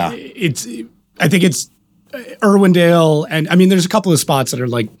I think it's Irwindale, and I mean, there's a couple of spots that are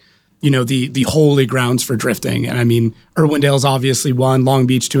like, the holy grounds for drifting. And I mean, Irwindale's obviously one, Long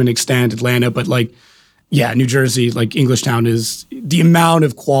Beach to an extent, Atlanta, but like, yeah, New Jersey, like Englishtown is, the amount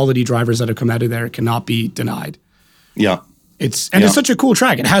of quality drivers that have come out of there cannot be denied. Yeah. It's such a cool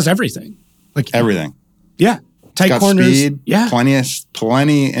track. It has everything. Like everything. Yeah. Tight got corners. Speed, yeah.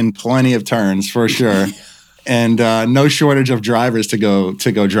 Plenty of turns for sure. And no shortage of drivers to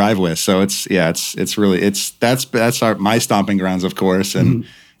go drive with. So that's my stomping grounds, of course. And,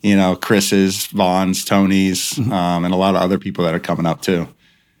 Chris's, Vaughn's, Tony's, and a lot of other people that are coming up too.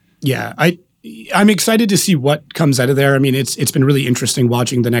 Yeah. I'm excited to see what comes out of there. I mean, it's been really interesting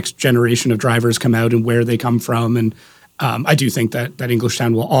watching the next generation of drivers come out and where they come from. And I do think that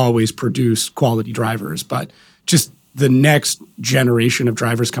Englishtown will always produce quality drivers, but just the next generation of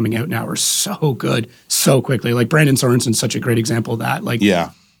drivers coming out now are so good so quickly. Like Brandon Sorensen's such a great example of that. Like,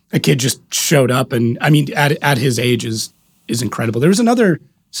 yeah, a kid just showed up, and I mean, at his age is incredible. There's another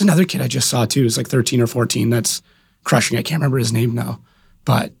kid I just saw too. It's like 13 or 14. That's crushing. I can't remember his name now,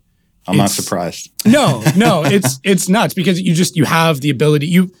 but I'm not surprised. No, it's nuts because you have the ability.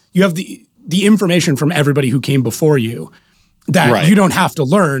 You have the information from everybody who came before you. That you don't have to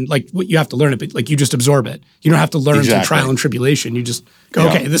learn, like you have to learn it, but like you just absorb it. You don't have to learn through trial and tribulation. You just go,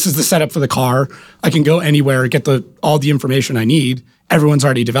 okay, this is the setup for the car. I can go anywhere, get all the information I need. Everyone's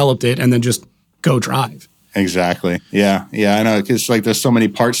already developed it, and then just go drive. Exactly. Yeah. I know, because like there's so many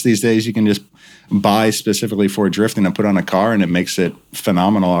parts these days you can just buy specifically for drifting and put on a car, and it makes it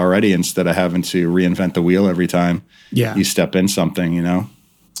phenomenal already instead of having to reinvent the wheel every time you step in something.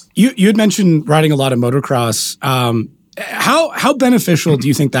 You had mentioned riding a lot of motocross. How beneficial do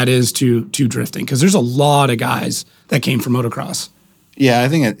you think that is to drifting? Because there's a lot of guys that came from motocross. Yeah, I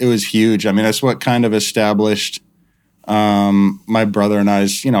think it was huge. I mean, that's what kind of established my brother and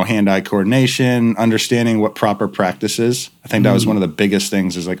I's, hand-eye coordination, understanding what proper practice is. I think that was one of the biggest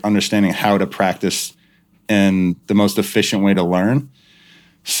things, is like understanding how to practice and the most efficient way to learn.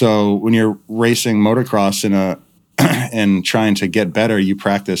 So when you're racing motocross and trying to get better, you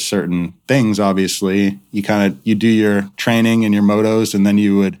practice certain things. Obviously, you do your training and your motos, and then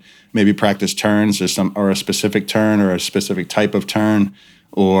you would maybe practice turns or a specific turn or a specific type of turn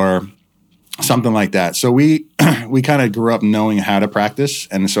or something like that. So we kind of grew up knowing how to practice,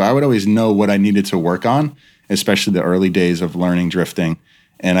 and so I would always know what I needed to work on, especially the early days of learning drifting.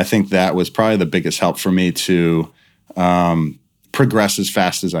 And I think that was probably the biggest help for me to progress as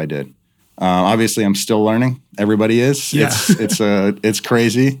fast as I did. Obviously, I'm still learning. Everybody is. Yeah. It's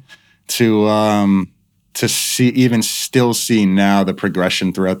crazy to see now the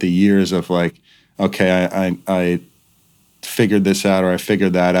progression throughout the years of like, okay, I figured this out, or I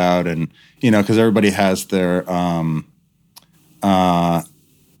figured that out, and because everybody has their I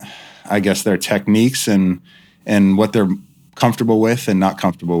guess their techniques and what they're comfortable with and not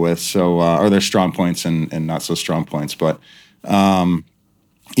comfortable with. So or their strong points and not so strong points, but.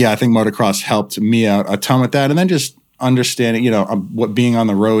 I think motocross helped me out a ton with that. And then just understanding, what being on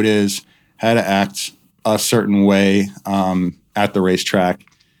the road is, how to act a certain way at the racetrack,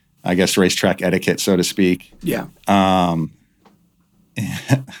 I guess racetrack etiquette, so to speak. Yeah.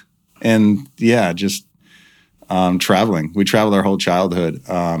 Just traveling. We traveled our whole childhood.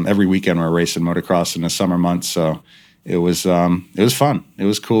 Every weekend we're racing motocross in the summer months. So it was fun. It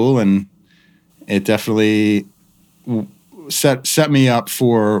was cool. And it definitely set me up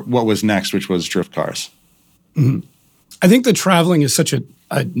for what was next, which was drift cars. Mm-hmm. I think the traveling is such a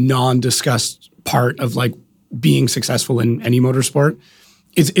non-discussed part of like being successful in any motorsport.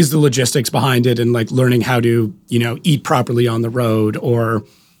 Is the logistics behind it, and like learning how to eat properly on the road or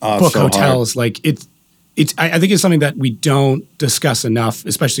book hotels. Hard. Like I think it's something that we don't discuss enough,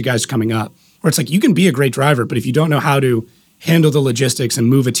 especially guys coming up. Where it's like you can be a great driver, but if you don't know how to handle the logistics and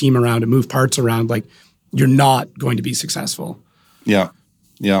move a team around and move parts around, like you're not going to be successful. Yeah.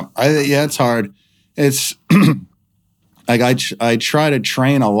 It's hard. It's like I try to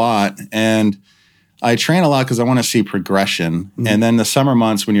train a lot, and I train a lot because I want to see progression. Mm-hmm. And then the summer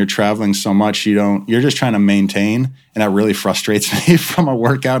months when you're traveling so much, you're just trying to maintain. And that really frustrates me from a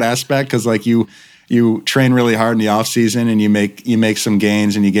workout aspect because like you train really hard in the off season and you make some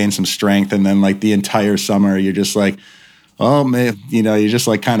gains and you gain some strength. And then like the entire summer, you're just like, oh man, you're just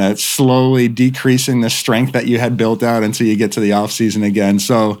like kind of slowly decreasing the strength that you had built out until you get to the off season again.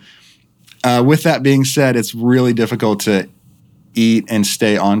 So with that being said, it's really difficult to eat and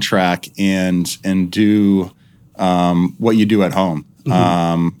stay on track and do what you do at home.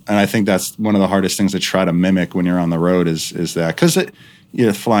 Mm-hmm. And I think that's one of the hardest things to try to mimic when you're on the road is that because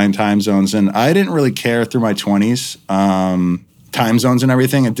you're flying time zones. And I didn't really care through my 20s, time zones and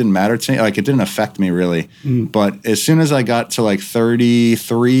everything. It didn't matter to me. Like it didn't affect me really. Mm. But as soon as I got to like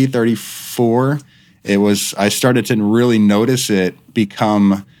 33, 34, I started to really notice it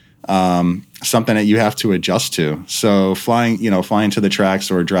become something that you have to adjust to. So flying to the tracks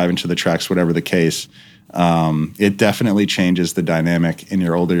or driving to the tracks, whatever the case, it definitely changes the dynamic in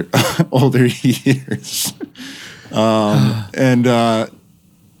your older years,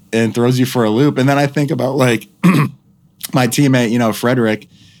 and throws you for a loop. And then I think about like my teammate, Frederick,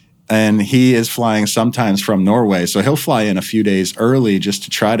 and he is flying sometimes from Norway, so he'll fly in a few days early just to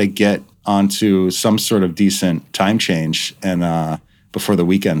try to get onto some sort of decent time change and before the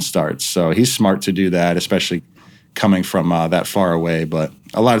weekend starts. So he's smart to do that, especially coming from that far away. But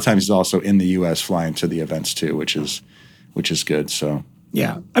a lot of times he's also in the U.S. flying to the events too, which is good. So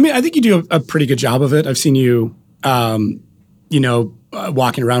yeah, I mean, I think you do a pretty good job of it. I've seen you,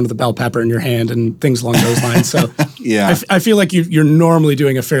 walking around with a bell pepper in your hand and things along those lines. So yeah, I feel like you're normally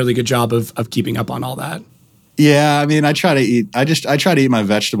doing a fairly good job of keeping up on all that. Yeah, I mean, I try to eat my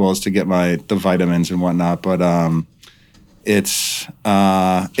vegetables to get the vitamins and whatnot, but it's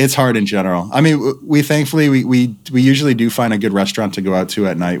hard in general. I mean, we thankfully we usually do find a good restaurant to go out to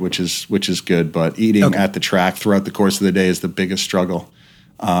at night, which is good. But eating at the track throughout the course of the day is the biggest struggle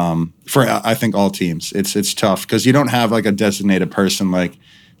for I think all teams. It's tough because you don't have like a designated person like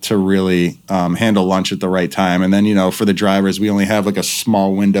to really handle lunch at the right time. And then for the drivers, we only have like a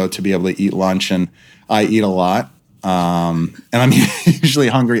small window to be able to eat lunch, and I eat a lot, and I'm usually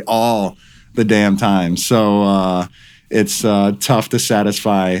hungry all the damn time. So. It's tough to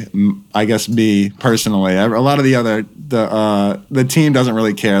satisfy, I guess, me personally. A lot of the team doesn't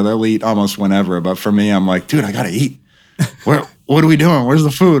really care. They'll eat almost whenever. But for me, I'm like, dude, I got to eat. What are we doing? Where's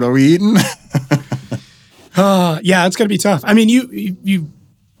the food? Are we eating? Yeah, it's going to be tough. I mean, you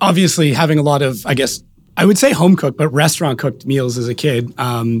obviously having a lot of, I guess, I would say home cooked, but restaurant cooked meals as a kid.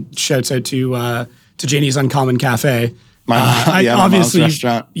 Shouts out to Janie's Uncommon Cafe. My mom's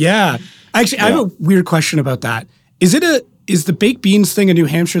restaurant. Yeah. Actually, I have a weird question about that. Is the baked beans thing a New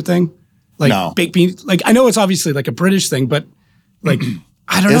Hampshire thing? Like no. Baked beans? Like I know it's obviously like a British thing, but like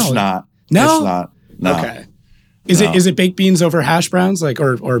I don't know. It's not. No? It's not. No. Okay. Is it baked beans over hash browns, like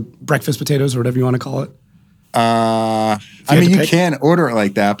or breakfast potatoes or whatever you want to call it? I mean, you can order it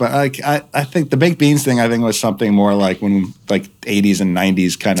like that, but like I think the baked beans thing was something more like when like 80s and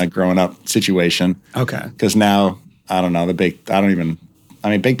 90s kind of growing up situation. Okay. Because now I don't know baked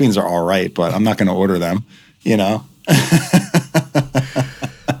beans are all right, but I'm not going to order them.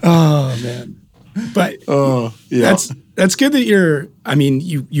 Oh man, but yeah, that's good that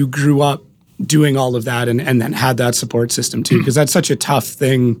you grew up doing all of that and then had that support system too, because that's such a tough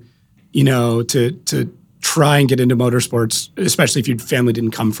thing, to try and get into motorsports, especially if your family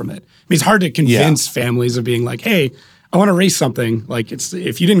didn't come from it. I mean, it's hard to convince families of being like, hey, I want to race something. Like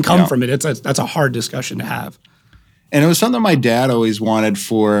if you didn't come from it, that's a hard discussion to have. And it was something my dad always wanted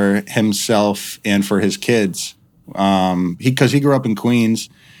for himself and for his kids. Because he grew up in Queens,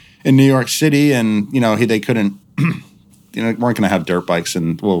 in New York City, and they couldn't, weren't going to have dirt bikes,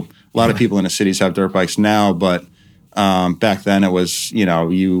 and a lot of people in the cities have dirt bikes now, but back then it was, you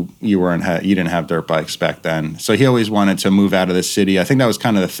didn't have dirt bikes back then. So he always wanted to move out of the city. I think that was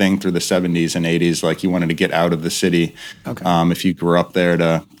kind of the thing through the 70s and 80s, like you wanted to get out of the city. Okay. If you grew up there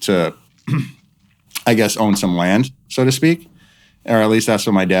to I guess own some land, so to speak. Or at least that's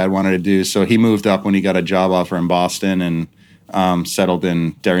what my dad wanted to do. So he moved up when he got a job offer in Boston and settled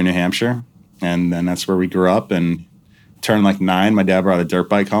in Derry, New Hampshire. And then that's where we grew up and turned like 9. My dad brought a dirt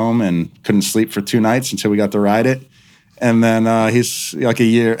bike home and couldn't sleep for 2 nights until we got to ride it. And then he's like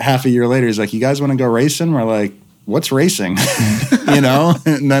half a year later, he's like, you guys want to go racing? We're like, what's racing? And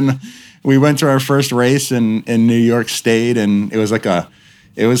then we went to our first race in New York State, and it was like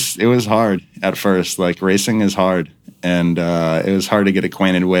it was hard at first. Like racing is hard. And it was hard to get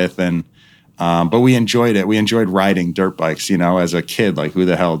acquainted with, but we enjoyed it. We enjoyed riding dirt bikes, as a kid. Like, who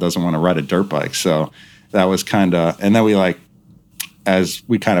the hell doesn't want to ride a dirt bike? So that was kind of, and then we like as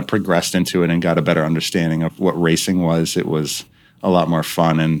we kind of progressed into it and got a better understanding of what racing was, it was a lot more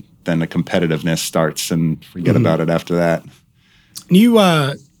fun. And then the competitiveness starts and forget about it after that. And you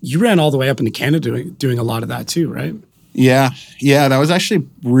ran all the way up into Canada doing a lot of that too, right? Yeah. That was actually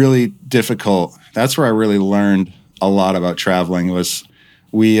really difficult. That's where I really learned a lot about traveling. Was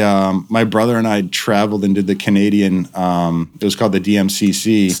my brother and I traveled and did the Canadian, it was called the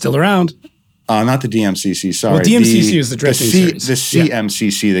DMCC. Still around. Not the DMCC, sorry. Well, DMCC is the drifting series. The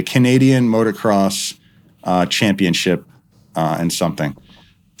CMCC, the Canadian Motocross Championship and something.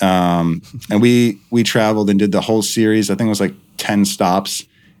 And we traveled and did the whole series. I think it was like 10 stops.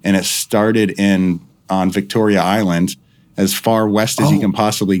 And it started on Victoria Island, as far west as you can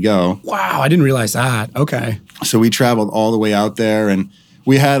possibly go. Wow, I didn't realize that. Okay. So we traveled all the way out there, and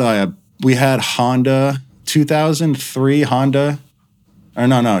we had Honda 2003 Honda, or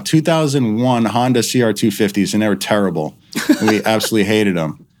no 2001 Honda CR250s, and they were terrible. We absolutely hated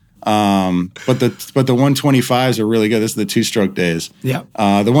them. But the 125s are really good. This is the two-stroke days. Yeah.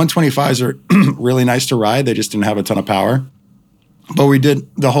 The 125s are really nice to ride. They just didn't have a ton of power. But we did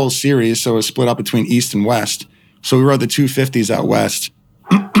the whole series, so it was split up between east and west. So we rode the 250s out west.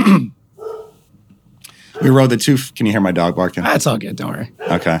 Can you hear my dog barking? That's all good. Don't worry.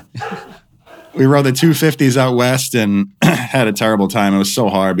 Okay. We rode the 250s out west and had a terrible time. It was so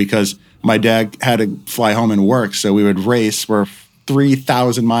hard because my dad had to fly home and work. So we would race. We're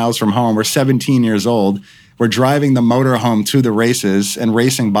 3,000 miles from home. We're 17 years old. We're driving the motorhome to the races and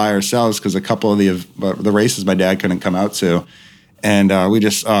racing by ourselves because a couple of the races my dad couldn't come out to. And it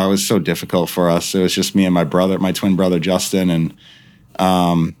was so difficult for us. It was just me and my twin brother, Justin. And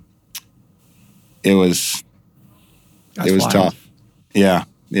it was wild. tough. Yeah.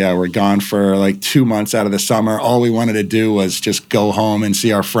 We're gone for like 2 months out of the summer. All we wanted to do was just go home and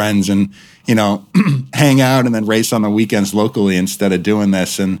see our friends and, hang out and then race on the weekends locally instead of doing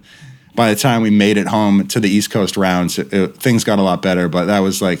this. And by the time we made it home to the East Coast rounds, things got a lot better. But that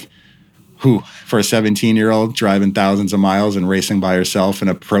was like, for a 17-year-old driving thousands of miles and racing by yourself in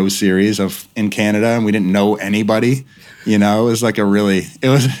a pro series in Canada, and we didn't know anybody, it was like it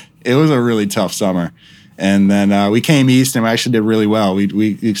was a really tough summer. And then we came east and we actually did really well.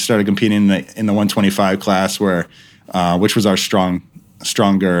 We started competing in the 125 class which was our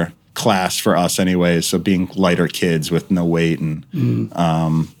stronger class for us anyways. So being lighter kids with no weight and being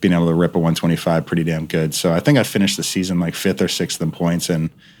able to rip a 125 pretty damn good. So I think I finished the season like 5th or 6th in points and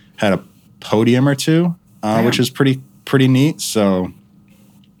had a podium or two, which is pretty neat. So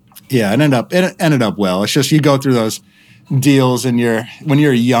yeah, it ended up well. It's just you go through those deals and when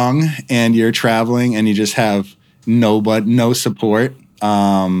you're young and you're traveling and you just have no support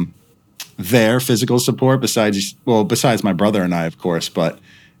physical support besides my brother and I, of course. But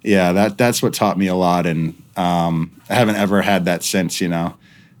yeah, that's what taught me a lot, and I haven't ever had that since,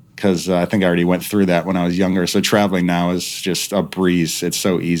 because I think I already went through that when I was younger. So traveling now is just a breeze. It's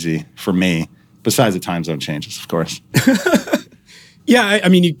so easy for me, besides the time zone changes, of course. Yeah, I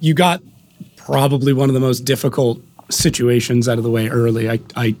mean, you got probably one of the most difficult situations out of the way early.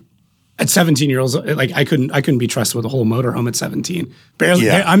 I at 17 years old, like I couldn't be trusted with a whole motorhome at 17. Barely.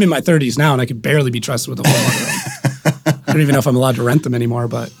 Yeah. I'm in my 30s now, and I could barely be trusted with a whole motorhome. I don't even know if I'm allowed to rent them anymore,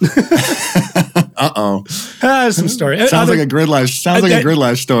 but some story. Sounds like a grid life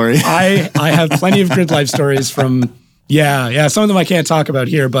story. I have plenty of grid life stories from some of them I can't talk about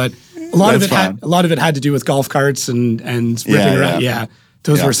here, but a lot of it had to do with golf carts and ripping around. Yeah.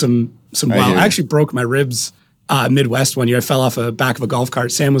 Those were some wild. I actually broke my ribs Midwest one year. I fell off the back of a golf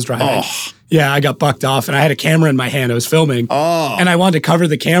cart. Sam was driving. Oh. Yeah, I got bucked off, and I had a camera in my hand. I was filming, and I wanted to cover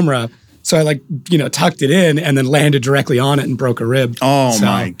the camera. So I tucked it in and then landed directly on it and broke a rib. Oh,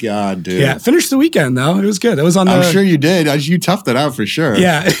 my God, dude. Yeah, finished the weekend, though. It was good. It was on I'm sure you did. You toughed it out for sure.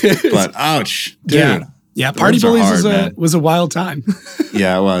 Yeah. But ouch, dude. Yeah, Party Bullies was a wild time.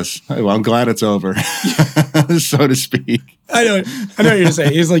 Yeah, it was. Well, I'm glad it's over, so to speak. I know what you're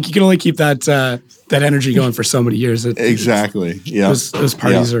saying. It's like you can only keep that energy going for so many years. Exactly. Yeah. Those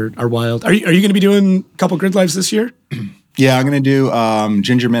parties are wild. Are you going to be doing a couple grid lives this year? Yeah, I'm going to do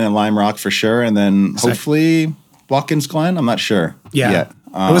Gingerman and Lime Rock for sure, and then hopefully Watkins Glen. I'm not sure yet.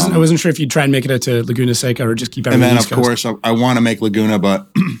 I wasn't sure if you'd try and make it out to Laguna Seca or just keep everything. And then, of course, I want to make Laguna, but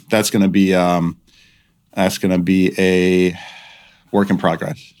that's going to be a work in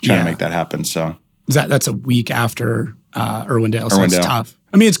progress. Trying to make that happen. So that's a week after Irwindale, so it's tough.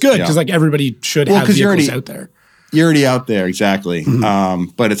 I mean, it's good because everybody should have vehicles out there. You're already out there, exactly.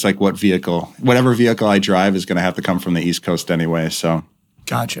 Mm-hmm. But it's like whatever vehicle I drive is going to have to come from the East Coast anyway. So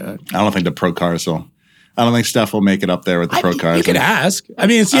gotcha. I don't think the pro cars will I don't think Steph will make it up there with the pro cars. You can ask. I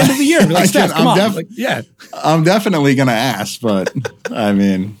mean, it's the end of the year. Like, Steph, come on. Yeah. I'm definitely going to ask, but I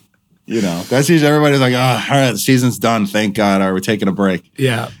mean, that's usually everybody's like, oh, all right, the season's done. Thank God. Or we're taking a break.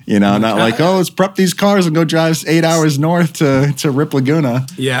 Yeah. Not like, oh, let's prep these cars and go drive 8 hours north to Rip Laguna.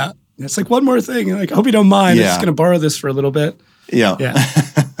 Yeah. It's like one more thing. Like, I hope you don't mind. I'm just going to borrow this for a little bit. Yeah.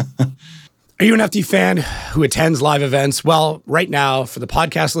 Are you an FD fan who attends live events? Well, right now, for the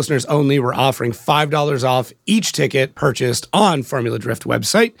podcast listeners only, we're offering $5 off each ticket purchased on Formula Drift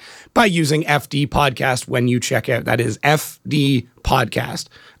website by using FD Podcast when you check out. That is FD Podcast.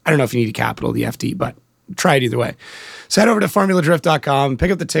 I don't know if you need a capital, the FD, but try it either way. So head over to formuladrift.com,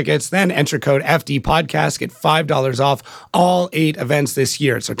 pick up the tickets, then enter code FD Podcast, get $5 off all 8 events this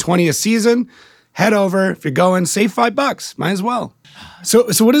year. It's our 20th season. Head over. If you're going, save $5. Might as well. So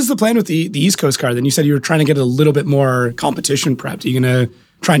what is the plan with the East Coast car? Then you said you were trying to get a little bit more competition prepped. Are you going to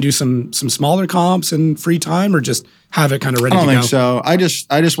try and do some smaller comps in free time, or just have it kind of ready to go? I don't think so.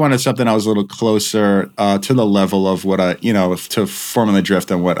 I just wanted something I was a little closer to the level of what I, to Formula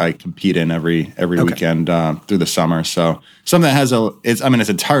Drift and what I compete in every weekend through the summer. So something that has it's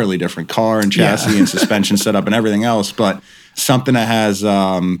entirely different car and chassis and suspension setup and everything else, but something that has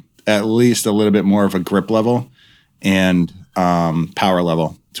at least a little bit more of a grip level and power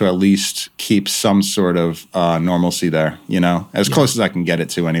level to at least keep some sort of normalcy there, as close as I can get it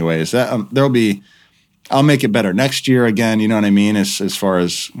to anyways. I'll make it better next year again, you know what I mean, as far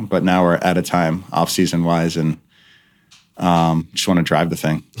as, but now we're at a time off-season wise and just want to drive the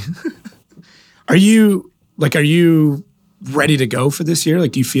thing. Are you ready to go for this year?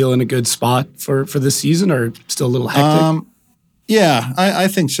 Like, do you feel in a good spot for this season, or still a little hectic? Yeah, I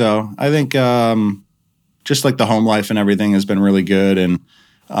think so. I think just like the home life and everything has been really good, and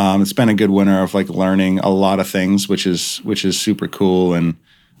it's been a good winter of like learning a lot of things, which is super cool. And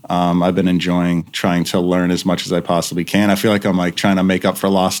I've been enjoying trying to learn as much as I possibly can. I feel like I'm like trying to make up for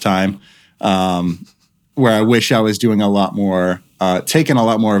lost time, where I wish I was doing a lot more, taking a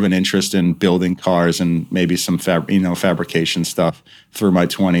lot more of an interest in building cars and maybe some fabrication stuff through my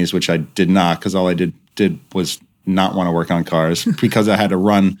 20s, which I did not, because all I did was not want to work on cars because I had to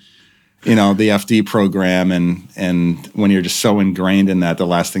run the FD program, and when you're just so ingrained in that, the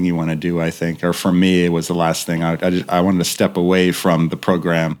last thing you want to do, I think, or for me, it was the last thing. I wanted to step away from the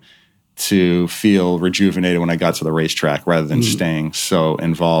program to feel rejuvenated when I got to the racetrack, rather than staying so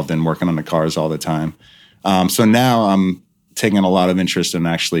involved and working on the cars all the time. So now I'm taking a lot of interest in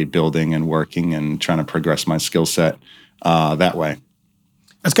actually building and working and trying to progress my skill set that way.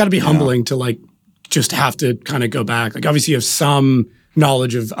 That's got to be humbling to like just have to kind of go back. Like, obviously you have some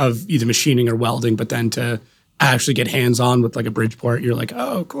knowledge of either machining or welding, but then to actually get hands-on with like a Bridgeport, you're like,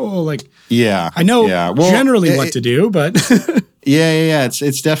 oh, cool. Like, I know generally what to do, but yeah.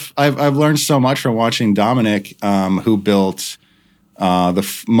 It's I've learned so much from watching Dominic, who built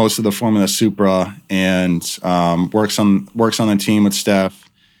most of the Formula Supra and works on the team with Steph,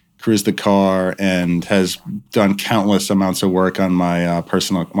 crews the car, and has done countless amounts of work on my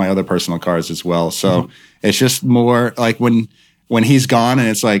other personal cars as well. So it's just more like when he's gone and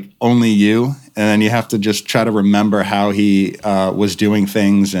it's like only you, and then you have to just try to remember how he was doing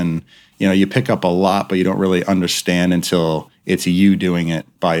things, and you pick up a lot, but you don't really understand until it's you doing it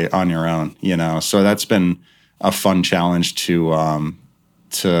on your own. So that's been a fun challenge to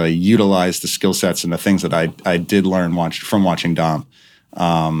utilize the skill sets and the things that I did learn from watching Dom.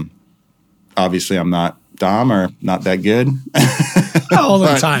 Obviously, I'm not Dom, or not that good. All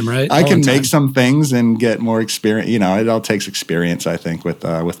the time, right? I can make some things and get more experience. It all takes experience, I think,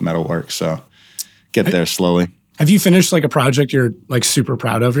 with metalwork. So get there slowly. Have you finished like a project you're like super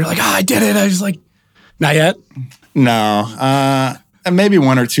proud of? You're like, I did it. I was like, not yet. No, maybe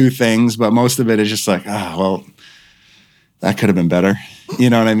one or two things, but most of it is just like, well, that could have been better. You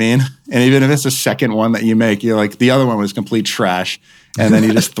know what I mean? And even if it's the second one that you make, you're like, the other one was complete trash. And then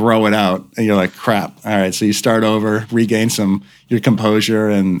you just throw it out and you're like, crap. All right. So you start over, regain your composure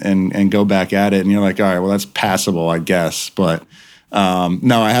and go back at it. And you're like, all right, well, that's passable, I guess. But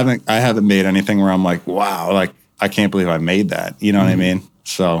no, I haven't made anything where I'm like, wow, like, I can't believe I made that. You know what I mean?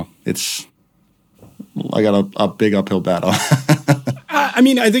 So I got a big uphill battle. I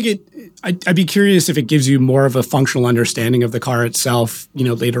mean, I think I'd be curious if it gives you more of a functional understanding of the car itself,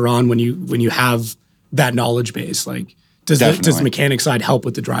 later on when you have that knowledge base. Like, does the mechanic side help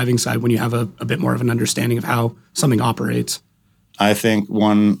with the driving side when you have a bit more of an understanding of how something operates? I think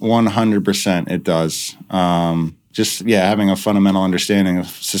 100% it does. Having a fundamental understanding of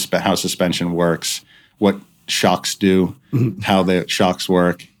how suspension works, what shocks do, how the shocks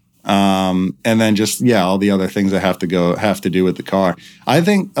work, And then just, all the other things that have to do with the car. I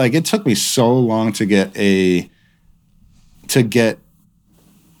think like it took me so long to get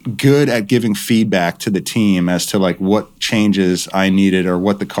good at giving feedback to the team as to like what changes I needed or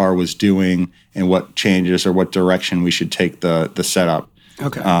what the car was doing and what changes or what direction we should take the setup.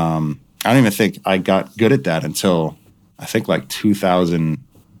 Okay. I don't even think I got good at that until I think like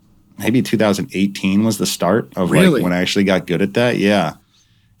 2018 was the start of like when I actually got good at that. Yeah.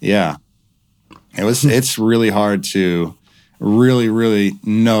 It's really hard to really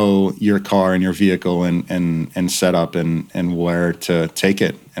know your car and your vehicle and set up and where to take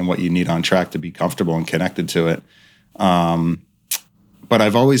it and what you need on track to be comfortable and connected to it. But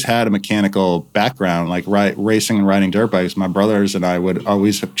I've always had a mechanical background, like racing and riding dirt bikes. My brothers and I would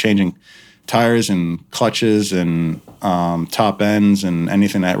always have changing tires and clutches and top ends and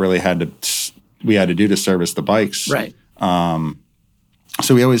anything that really we had to do to service the bikes. Right.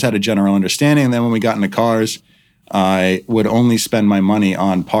 So we always had a general understanding. And then when we got into cars, I would only spend my money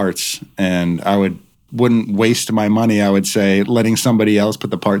on parts, and I wouldn't waste my money, I would say, letting somebody else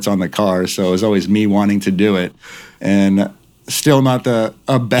put the parts on the car. So it was always me wanting to do it. And still not a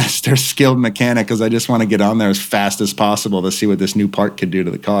best or skilled mechanic because I just want to get on there as fast as possible to see what this new part could do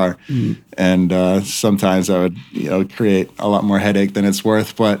to the car. And sometimes I would create a lot more headache than it's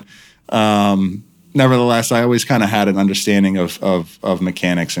worth. But nevertheless, I always kind of had an understanding of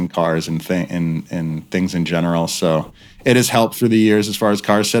mechanics and cars and things in general. So it has helped through the years as far as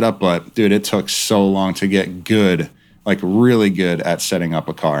car setup. But dude, it took so long to get good, like really good at setting up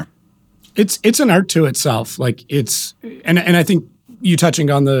a car. It's an art to itself. Like and I think you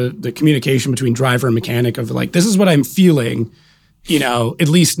touching on the communication between driver and mechanic of like, this is what I'm feeling, at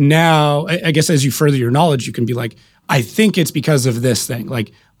least now, I guess as you further your knowledge, you can be like, I think it's because of this thing.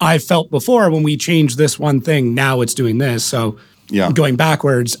 Like I felt before when we changed this one thing, now it's doing this. So going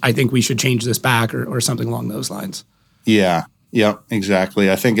backwards, I think we should change this back or something along those lines. Yeah,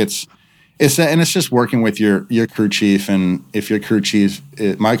 exactly. I think it's just working with your crew chief. And if your crew chief,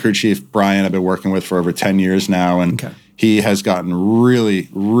 my crew chief, Brian, I've been working with for over 10 years now. And he has gotten really,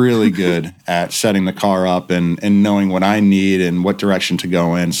 really good at setting the car up and knowing what I need and what direction to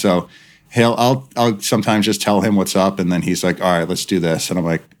go in. So I'll sometimes just tell him what's up, and then he's like, all right, let's do this. And I'm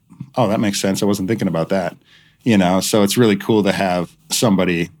like, oh, that makes sense. I wasn't thinking about that. So it's really cool to have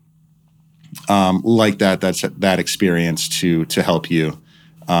somebody like that's that experience to help you.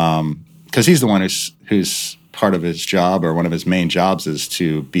 Because he's the one who's part of his job, or one of his main jobs is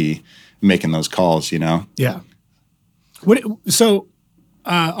to be making those calls, Yeah. So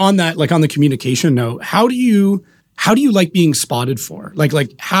on that, like on the communication note, how do you like being spotted for?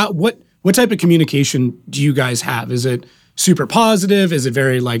 What type of communication do you guys have? Is it super positive? Is it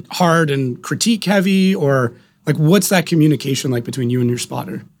very like hard and critique heavy? Or like what's that communication like between you and your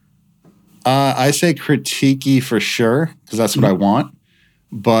spotter? I say critiquey for sure, because that's what I want.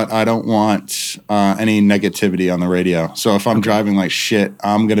 But I don't want any negativity on the radio. So if I'm driving like shit,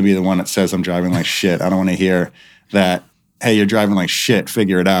 I'm going to be the one that says I'm driving like shit. I don't want to hear that, hey, you're driving like shit,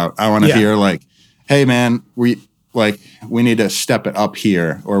 figure it out. I want to hear like, hey, man, we need to step it up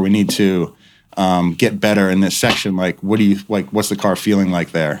here, or we need to get better in this section. Like, what's the car feeling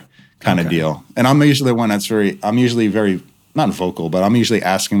like there kind of deal? And I'm usually the one I'm usually very, not vocal, but I'm usually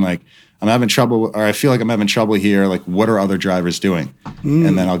asking like, I'm having trouble, or I feel like I'm having trouble here. Like, what are other drivers doing?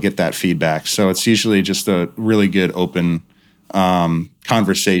 And then I'll get that feedback. So it's usually just a really good open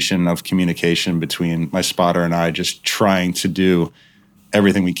conversation of communication between my spotter and I, just trying to do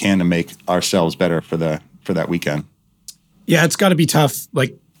everything we can to make ourselves better for that weekend. Yeah, it's got to be tough.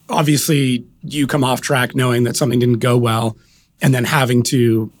 Like, obviously, you come off track knowing that something didn't go well, and then having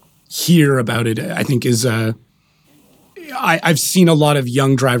to hear about it, I think is I've seen a lot of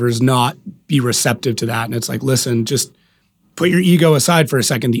young drivers not be receptive to that. And it's like, listen, just put your ego aside for a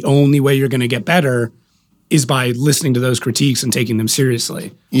second. The only way you're going to get better is by listening to those critiques and taking them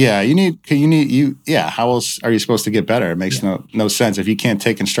seriously. Yeah, how else are you supposed to get better? It makes no sense. If you can't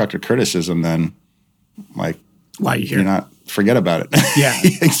take constructive criticism, then like, why are you here? Forget about it. Yeah.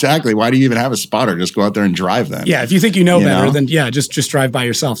 Exactly. Why do you even have a spotter? Just go out there and drive then. Yeah, if you think you know better, then just drive by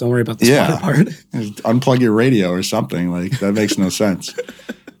yourself. Don't worry about the spotter part. Just unplug your radio or something. Like, that makes no sense.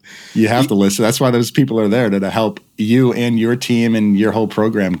 You have to listen. That's why those people are there, to help you and your team and your whole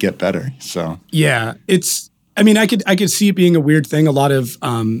program get better. So yeah, I could see it being a weird thing. A lot of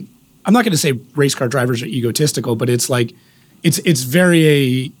I'm not going to say race car drivers are egotistical, but it's like it's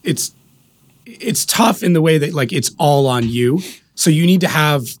tough in the way that like it's all on you. So you need to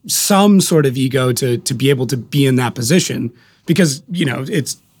have some sort of ego to be able to be in that position, because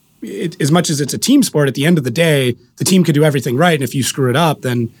it's as much as it's a team sport, at the end of the day, the team could do everything right, and if you screw it up,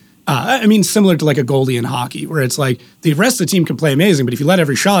 then I mean, similar to like a goalie in hockey, where it's like the rest of the team can play amazing, but if you let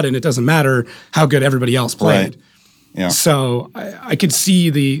every shot in, it doesn't matter how good everybody else played. Right. Yeah. So I could see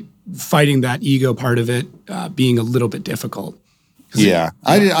the fighting that ego part of it being a little bit difficult. Yeah.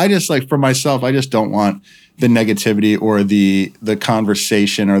 I just like for myself, I just don't want the negativity or the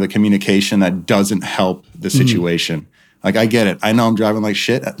conversation or the communication that doesn't help the situation. Like I get it. I know I'm driving like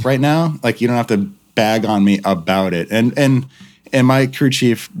shit right now. Like you don't have to bag on me about it. And my crew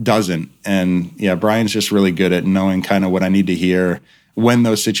chief doesn't. And yeah, Brian's just really good at knowing kind of what I need to hear when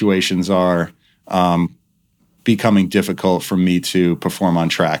those situations are becoming difficult for me to perform on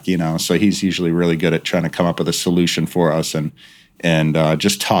track, you know. So he's usually really good at trying to come up with a solution for us and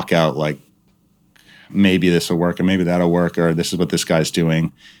just talk out like maybe this will work or maybe that'll work or this is what this guy's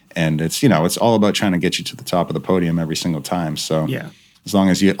doing. And it's, you know, it's all about trying to get you to the top of the podium every single time. So as long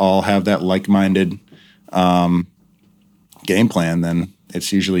as you all have that like-minded game plan, then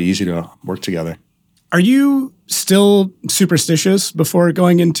it's usually easy to work together. Are you still superstitious before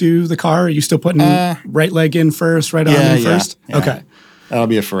going into the car? Are you still putting right leg in first, right arm in first? Yeah. Okay. That'll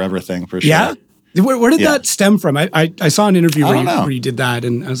be a forever thing for sure. Yeah? Where did that stem from? I saw an interview where you did that,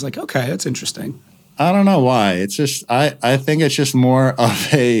 and I was like, okay, that's interesting. I don't know why. It's just, I think it's just more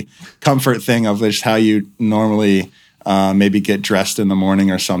of a comfort thing of just how you normally maybe get dressed in the morning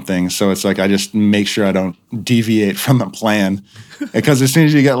or something. So it's like I just make sure I don't deviate from the plan. Because as soon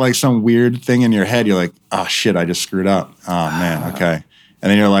as you get like some weird thing in your head, you're like, oh shit, I just screwed up. Oh man, okay. And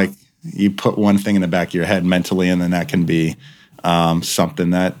then you're like, you put one thing in the back of your head mentally, and then that can be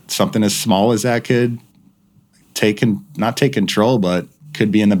something as small as that could not take control, but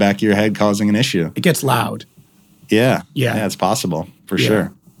could be in the back of your head causing an issue. It gets loud. Yeah, it's possible for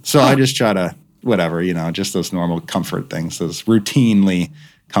sure. So I just try to, whatever, you know, just those normal comfort things, those routinely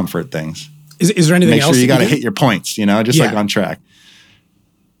comfort things. Is there anything else? Make sure you got to hit your points, you know, just like on track.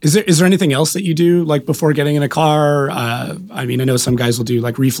 Is there anything else that you do like before getting in a car? I mean, I know some guys will do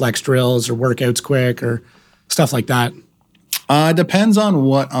like reflex drills or workouts quick or stuff like that. Depends on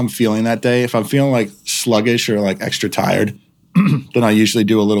what I'm feeling that day. If I'm feeling like sluggish or like extra tired, then I usually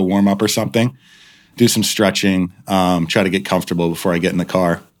do a little warm up or something, do some stretching, try to get comfortable before I get in the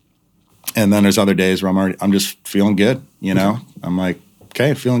car. And then there's other days where I'm just feeling good, you know. I'm like,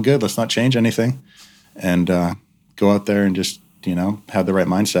 okay, feeling good. Let's not change anything, and go out there and just, you know, have the right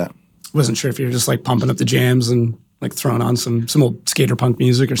mindset. Wasn't sure if you were just like pumping up the jams and like throwing on some old skater punk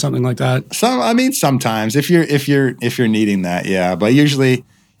music or something like that. Sometimes if you're needing that, yeah. But usually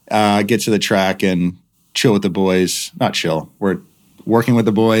get to the track and chill with the boys. Not chill. We're working with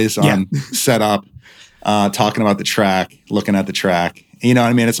the boys on setup, talking about the track, looking at the track. You know what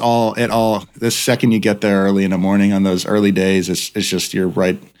I mean? It's all the second you get there early in the morning on those early days, it's just you're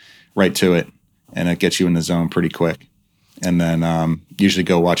right to it, and it gets you in the zone pretty quick. And then usually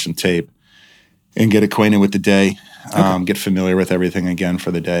go watch some tape and get acquainted with the day, get familiar with everything again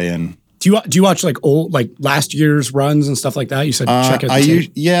for the day. And do you watch like old, like last year's runs and stuff like that? You said check out the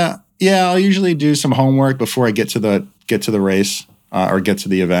tape. Yeah. I'll usually do some homework before I get to the race or get to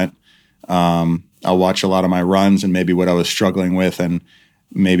the event. I'll watch a lot of my runs and maybe what I was struggling with, and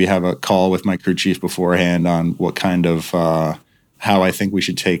maybe have a call with my crew chief beforehand on what kind of how I think we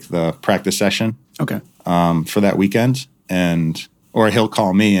should take the practice session. Okay. For that weekend, or he'll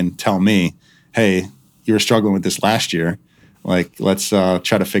call me and tell me, hey, you were struggling with this last year. Like, let's try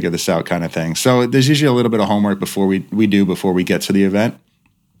to figure this out, kind of thing. So there's usually a little bit of homework before we get to the event.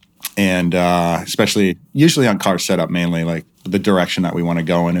 And especially usually on car setup, mainly like the direction that we want to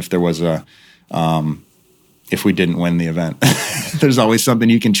go in. If there was if we didn't win the event, there's always something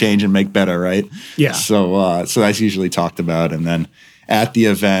you can change and make better, right? Yeah. So that's usually talked about. And then at the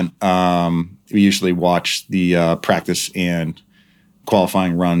event, we usually watch the practice and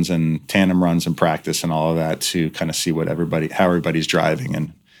qualifying runs and tandem runs and practice and all of that to kind of see how everybody's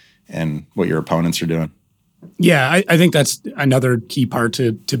driving and what your opponents are doing. Yeah, I think that's another key part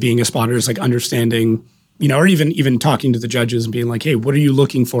to being a spotter is like understanding, you know, or even talking to the judges and being like, hey, what are you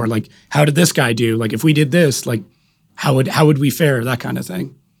looking for? Like, how did this guy do? Like, if we did this, like, how would we fare? That kind of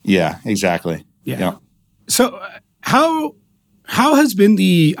thing. Yeah, exactly. Yeah. So how has been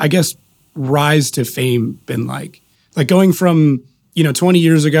the, I guess, rise to fame been like going from, you know, 20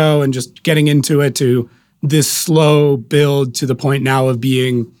 years ago and just getting into it to this slow build to the point now of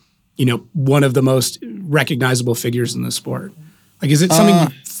being, you know, one of the most recognizable figures in the sport? Like, is it something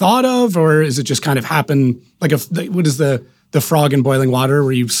you thought of, or is it just kind of happen? Like, what is the frog in boiling water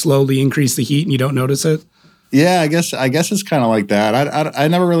where you slowly increase the heat and you don't notice it? Yeah, I guess it's kind of like that. I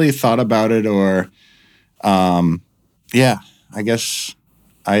never really thought about it, or, I guess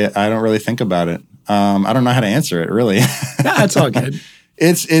I don't really think about it. I don't know how to answer it, really. That's all good.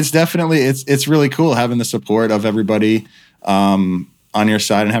 it's definitely it's really cool having the support of everybody on your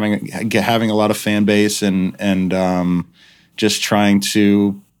side and having a lot of fan base and just trying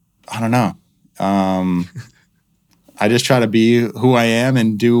to, I don't know. I just try to be who I am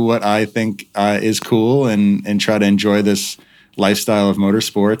and do what I think is cool and try to enjoy this lifestyle of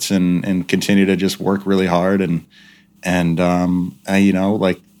motorsports and continue to just work really hard and you know,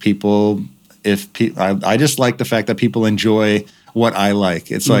 like people, I just like the fact that people enjoy what I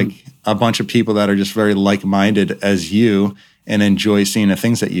like. It's like a bunch of people that are just very like-minded as you and enjoy seeing the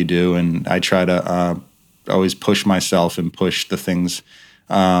things that you do. And I try to always push myself and push the things,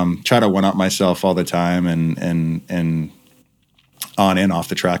 try to one-up myself all the time and on and off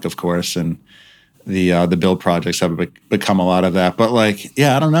the track, of course. And the build projects have become a lot of that. But like,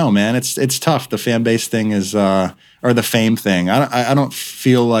 yeah, I don't know, man. It's tough. The fan base thing is, or the fame thing. I don't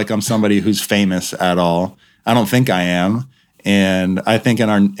feel like I'm somebody who's famous at all. I don't think I am. And I think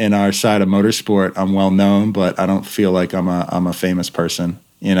in our side of motorsport, I'm well known, but I don't feel like I'm a famous person,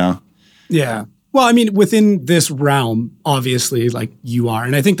 you know? Yeah. Well, I mean, within this realm, obviously, like you are.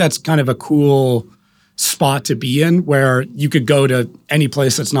 And I think that's kind of a cool spot to be in where you could go to any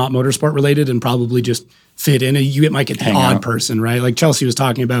place that's not motorsport related and probably just fit in. And you might get the odd person, right? Like Chelsea was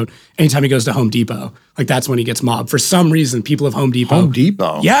talking about anytime he goes to Home Depot, like that's when he gets mobbed. For some reason, people of Home Depot. Home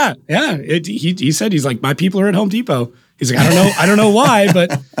Depot? Yeah. He said, he's like, my people are at Home Depot. He's like, I don't know why,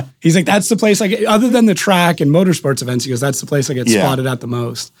 but he's like, that's the place I get, other than the track and motorsports events, he goes, that's the place I get spotted at the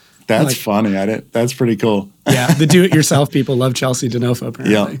most. That's like, funny. That's pretty cool. Yeah, the do-it-yourself people love Chelsea DeNofa,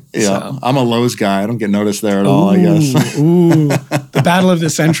 apparently. Yeah. So. I'm a Lowe's guy. I don't get noticed there at all, I guess. The battle of the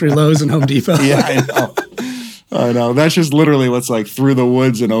century, Lowe's and Home Depot. Yeah, I know. That's just literally what's like through the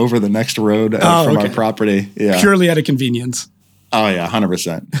woods and over the next road from our property. Yeah, purely out of convenience. Oh yeah,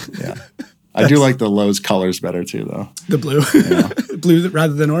 100%. Yeah, I do like the Lowe's colors better too, though. The blue, blue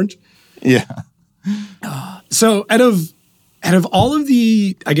rather than orange. Yeah. So out of all of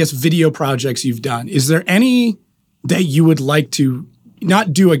the, I guess, video projects you've done, is there any that you would like to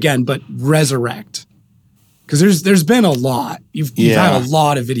not do again, but resurrect? Because there's been a lot. You've had a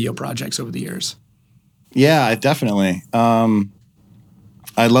lot of video projects over the years. Yeah, definitely.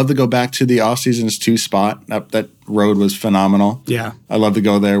 I'd love to go back to the Off Seasons 2 spot. That road was phenomenal. Yeah. I'd love to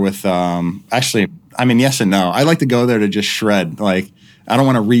go there with, actually, I mean, yes and no. I like to go there to just shred. Like, I don't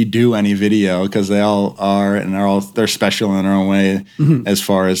want to redo any video because they all are, and they're special in their own way as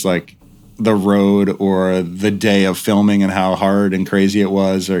far as like the road or the day of filming and how hard and crazy it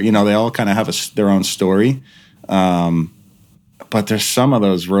was, or, you know, they all kind of have their own story. But there's some of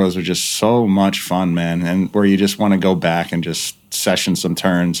those roads are just so much fun, man, and where you just want to go back and just session some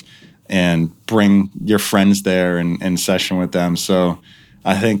turns and bring your friends there and session with them. So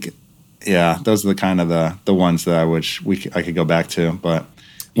I think, yeah, those are the kind of the ones that I wish I could go back to. But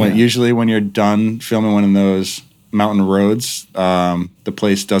usually when you're done filming one of those mountain roads, the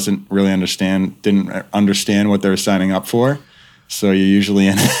place didn't understand what they're signing up for. So you're usually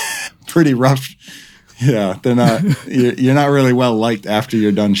in pretty rough. Yeah, they're not. You're not really well liked after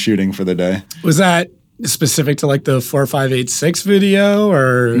you're done shooting for the day. Was that specific to like the 4586 video,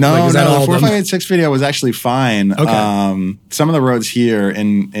 or no? Like, the 4586 video was actually fine. Okay. Some of the roads here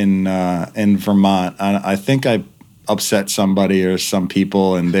in Vermont, I think I upset somebody or some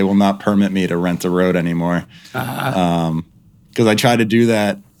people, and they will not permit me to rent a road anymore. Because I tried to do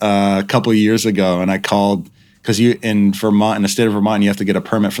that a couple of years ago, and I called. Because in Vermont, in the state of Vermont, you have to get a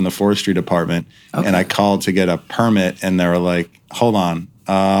permit from the forestry department. Okay. And I called to get a permit, and they were like, hold on,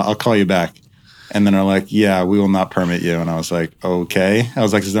 I'll call you back. And then they're like, yeah, we will not permit you. And I was like, okay. I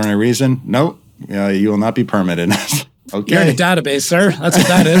was like, is there any reason? Nope. You will not be permitted. Okay. You're in a database, sir. That's what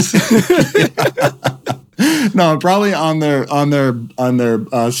that is. No, probably on their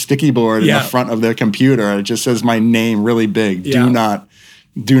sticky board in the front of their computer. It just says my name really big. Yeah.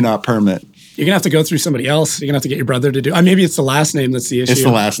 Do not permit. You're going to have to go through somebody else. You're going to have to get your brother to do it. Maybe it's the last name that's the issue. It's the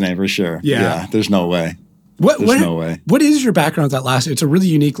last name for sure. Yeah. There's no way. No way. What is your background with that last name? It's a really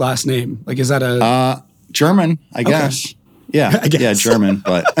unique last name. Like, is that a... German, I guess. Yeah. I guess. Yeah, German,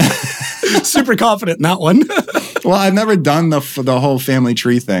 but... Super confident in that one. Well, I've never done the whole family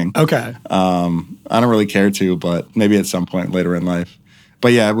tree thing. Okay. I don't really care to, but maybe at some point later in life.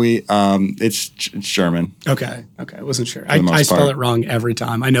 But yeah, it's German. Okay. I wasn't sure. I spell it wrong every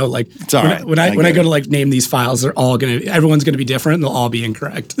time. I know, like it's all right. when I go to like name these files, everyone's gonna be different, and they'll all be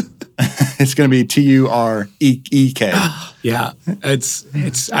incorrect. It's gonna be Tuerek. Yeah,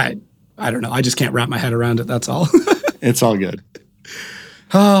 I don't know. I just can't wrap my head around it. That's all. It's all good.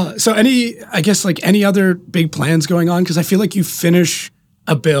 So any other big plans going on? Because I feel like you finish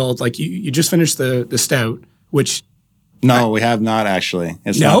a build, like you just finished the Stout, which No, we have not actually.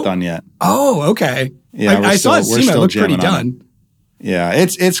 It's not done yet. Oh, okay. Yeah, I saw it seem it looked pretty done. Yeah,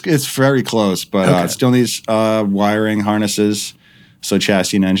 it's very close, but it still needs wiring harnesses, so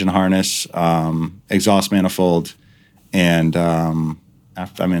chassis and engine harness, exhaust manifold, and a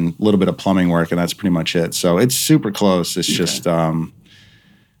little bit of plumbing work, and that's pretty much it. So it's super close. It's just, I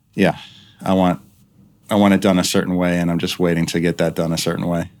want it done a certain way, and I'm just waiting to get that done a certain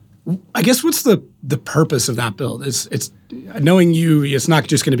way. I guess what's the purpose of that build? It's knowing you. It's not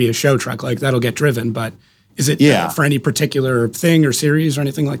just going to be a show truck, like that'll get driven, but is it for any particular thing or series or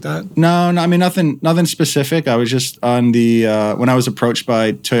anything like that? No. I mean, nothing specific. I was just on the when I was approached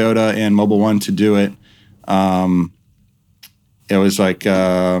by Toyota and Mobile One to do it. It was like,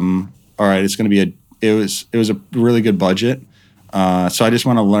 all right, it's going to be it was a really good budget. So I just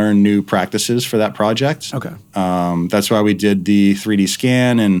want to learn new practices for that project. Okay. That's why we did the 3D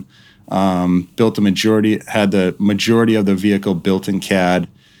scan and had the majority of the vehicle built in CAD,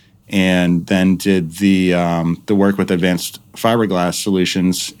 and then did the work with Advanced Fiberglass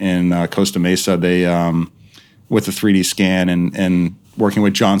Solutions in Costa Mesa. They with the 3D scan and working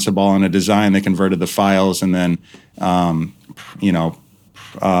with John Sabal on a design, they converted the files and then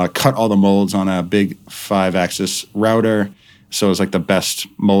cut all the molds on a big 5-axis router. So it was like the best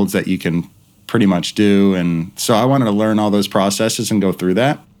molds that you can pretty much do. And so I wanted to learn all those processes and go through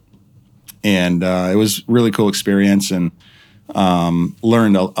that. And it was a really cool experience, and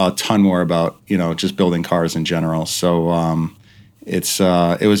learned a ton more about, just building cars in general. So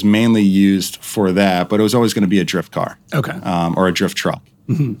it was mainly used for that, but it was always going to be a drift car. Okay. Or a drift truck.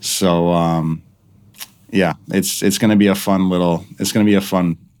 Mm-hmm. So, it's going to be a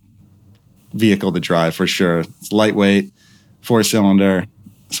fun vehicle to drive for sure. It's lightweight, 4-cylinder,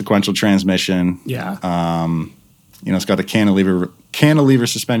 sequential transmission. Yeah. It's got the cantilever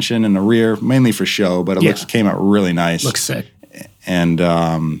suspension in the rear, mainly for show, but it came out really nice. Looks sick. And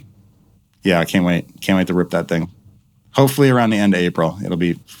I can't wait. Can't wait to rip that thing. Hopefully around the end of April, it'll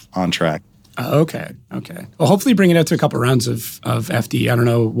be on track. Okay. Well, hopefully bring it out to a couple rounds of FD. I don't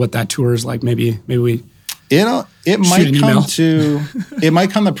know what that tour is like. Maybe we. It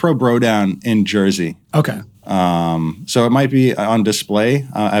might come to Pro Bro Down in Jersey. Okay. So it might be on display.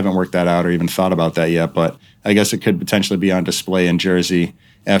 I haven't worked that out or even thought about that yet, but I guess it could potentially be on display in Jersey,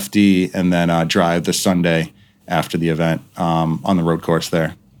 FD, and then drive the Sunday after the event on the road course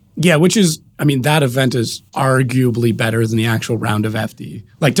there. Yeah, which is, that event is arguably better than the actual round of FD.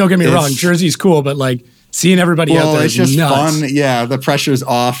 Like, don't get me wrong, Jersey's cool, but like seeing everybody out there is just nuts. Fun. Yeah, the pressure's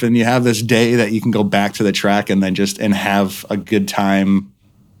off, and you have this day that you can go back to the track and then and have a good time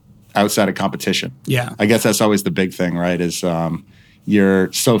outside of competition. Yeah. I guess that's always the big thing, right? Is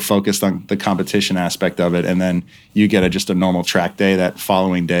you're so focused on the competition aspect of it, and then you get just a normal track day that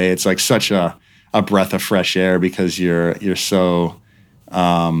following day. It's like such a breath of fresh air because you're so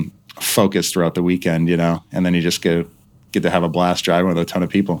focused throughout the weekend, and then you just get to have a blast driving with a ton of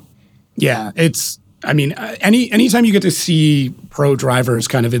people. Yeah, it's. Anytime you get to see pro drivers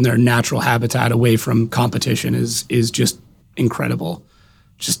kind of in their natural habitat away from competition is just incredible.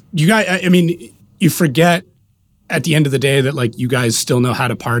 Just you guys, you forget at the end of the day that like you guys still know how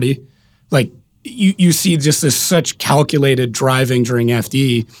to party. Like you see just this such calculated driving during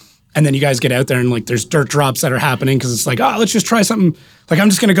FD, and then you guys get out there and like there's dirt drops that are happening because it's like, let's just try something. Like I'm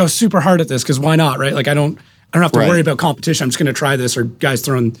just gonna go super hard at this because why not, right? Like I don't have to worry about competition. I'm just gonna try this, or guys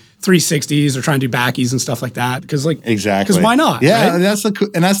throwing 360s or trying to do backies and stuff like that because exactly, because why not? Yeah, right? that's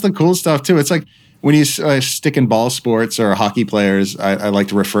the cool stuff too. It's like when you stick in ball sports or hockey players, I like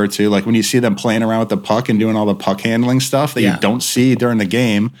to refer to, like when you see them playing around with the puck and doing all the puck handling stuff that you don't see during the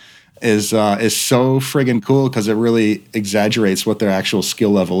game is so friggin' cool because it really exaggerates what their actual skill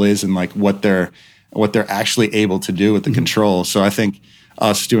level is and like what they're actually able to do with the control. So I think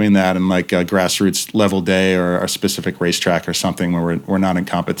us doing that in like a grassroots level day or a specific racetrack or something where we're not in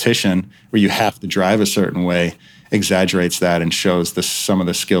competition, where you have to drive a certain way, exaggerates that and shows some of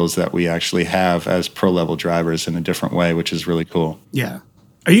the skills that we actually have as pro level drivers in a different way, which is really cool. Yeah.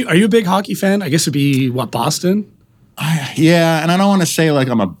 Are you a big hockey fan? I guess it'd be Boston? Yeah, and I don't want to say like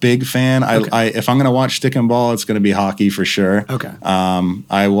I'm a big fan. If I'm going to watch stick and ball, it's going to be hockey for sure. Okay.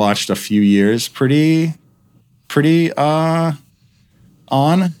 I watched a few years pretty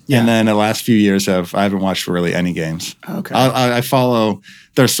on, and then the last few years I haven't watched really any games. Okay. I follow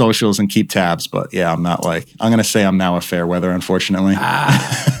their socials and keep tabs, but yeah, I'm going to say I'm now a fair weather, unfortunately.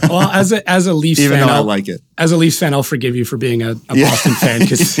 Well, as a Leafs even fan, though I like it. As a Leafs fan, I'll forgive you for being a Boston fan.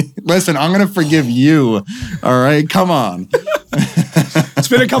 Listen, I'm going to forgive you. All right, come on. It's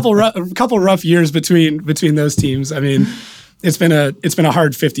been a couple rough years between those teams. It's been a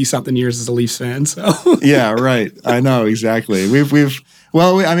hard 50-something years as a Leafs fan. So Yeah, right. I know exactly. We've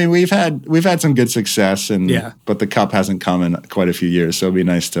had some good success, but the cup hasn't come in quite a few years. So it'd be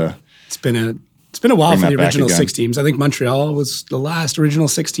nice to. It's been a while for the original again. 6 teams. I think Montreal was the last original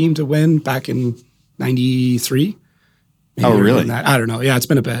 6 team to win back in '93. Oh, really? I don't know. Yeah, it's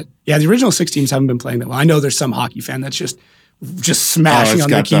been a bit. Yeah, the original 6 teams haven't been playing that well. I know there's some hockey fan that's just smashing on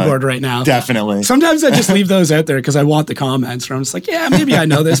the keyboard right now. Definitely. Sometimes I just leave those out there because I want the comments. Where I'm just like, yeah, maybe I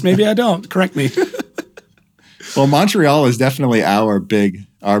know this, maybe I don't. Correct me. Well, Montreal is definitely our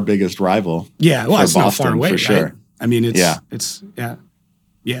biggest rival. Yeah, well, it's Boston, not far away, for sure. Right? I mean,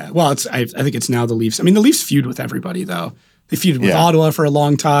 yeah. Well, I think it's now the Leafs. I mean, the Leafs feud with everybody though. They feuded with Ottawa for a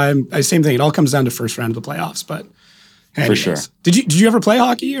long time. Same thing. It all comes down to first round of the playoffs. But anyways. For sure. Did you ever play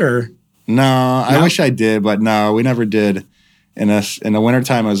hockey or? No, I wish I did, but no, we never did. In the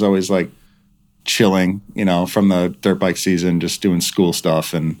wintertime, I was always like chilling, from the dirt bike season, just doing school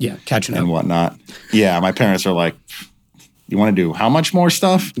stuff and catching up and whatnot. Yeah, my parents are like, "You want to do how much more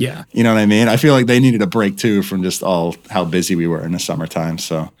stuff?" Yeah, you know what I mean. I feel like they needed a break too from just all how busy we were in the summertime.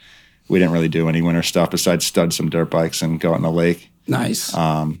 So we didn't really do any winter stuff besides stud some dirt bikes and go out in the lake. Nice.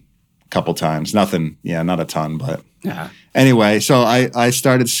 Couple times, nothing. Yeah, not a ton, but yeah. Anyway, so I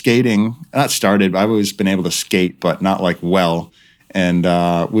started skating. Not started, but I've always been able to skate, but not like well. And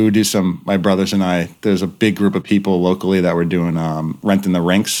we would do my brothers and I, there's a big group of people locally that were doing renting the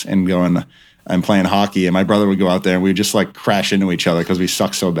rinks and going and playing hockey. And my brother would go out there and we would just like crash into each other because we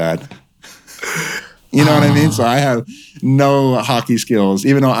suck so bad. You know what I mean? So I have no hockey skills,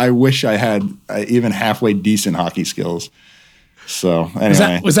 even though I wish I had even halfway decent hockey skills. So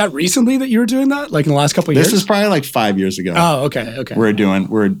anyway, was that recently that you were doing that? Like in the last couple of years? This is probably like 5 years ago. Oh, okay. We're doing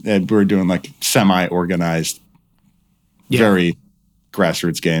like semi-organized, very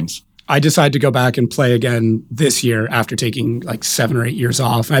grassroots games. I decided to go back and play again this year after taking like 7 or 8 years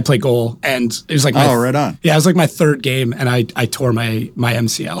off, and I play goal, and it was like right on. Yeah, it was like my 3rd game, and I tore my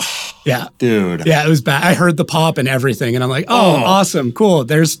MCL. Yeah, dude. Yeah, it was bad. I heard the pop and everything, and I'm like, awesome, cool.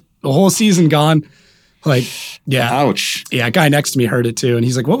 There's the whole season gone. Like, yeah. Ouch. Yeah, a guy next to me heard it too. And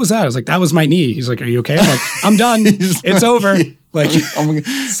he's like, what was that? I was like, that was my knee. He's like, are you okay? I'm like, I'm done. It's over. Like,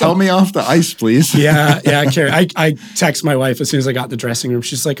 help me off the ice, please. Yeah. Carrie, I text my wife as soon as I got in the dressing room.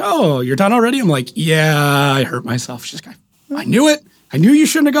 She's like, oh, you're done already? I'm like, yeah, I hurt myself. She's like, I knew it. I knew you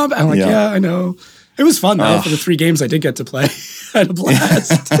shouldn't have gone back. I'm like, yeah I know. It was fun though. For the 3 games I did get to play. I had a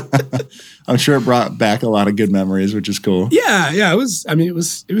blast. I'm sure it brought back a lot of good memories, which is cool. Yeah. It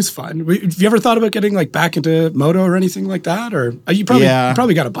was fun. Have you ever thought about getting like back into moto or anything like that? Or you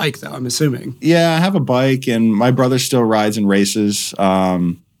probably got a bike though, I'm assuming. Yeah, I have a bike and my brother still rides and races.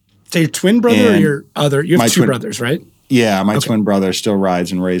 So your twin brother or your other? You have 2 brothers, right? Yeah, my twin brother still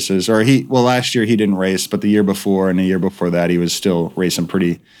rides and races. Or last year he didn't race, but the year before and the year before that he was still racing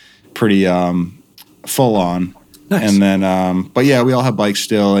pretty full on. Nice. And then, but yeah, we all have bikes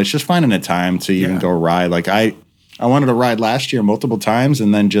still. It's just finding a time to even go ride. Like I wanted to ride last year multiple times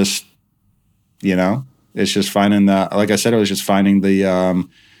and then just, it's just finding like I said, it was just finding the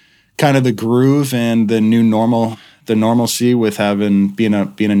kind of the groove and the new normal, the normalcy with being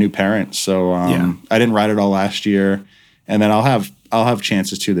a new parent. So I didn't ride it all last year, and then I'll have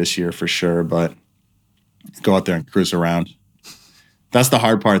chances to this year for sure, but go out there and cruise around. That's the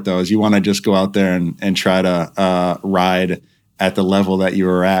hard part, though, is you want to just go out there and try to ride at the level that you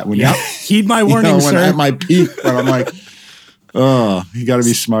were at. When heed my warning, sir. At my peak, but I'm like, oh, you got to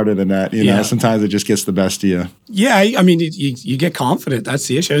be smarter than that. You know, sometimes it just gets the best of you. Yeah, I mean, you get confident. That's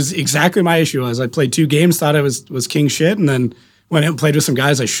the issue. It was exactly my issue. I played 2 games, thought I was king shit, and then went out and played with some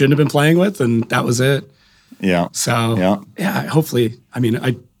guys I shouldn't have been playing with, and that was it. Yeah. So, yeah hopefully,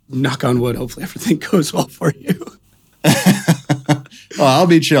 I knock on wood, hopefully everything goes well for you. Well, I'll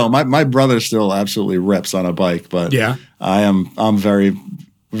be chill. My brother still absolutely rips on a bike, but I'm very,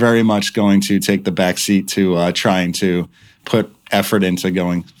 very much going to take the back seat to trying to put effort into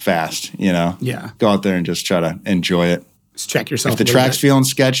going fast. Go out there and just try to enjoy it. Just check yourself. If the track's feeling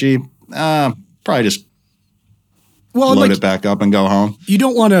sketchy, probably just load it back up and go home. You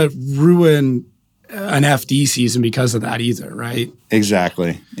don't want to ruin an FD season because of that either, right?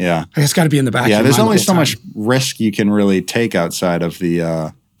 Exactly. Yeah. It's got to be in the back. Yeah. There's only so much risk you can really take outside of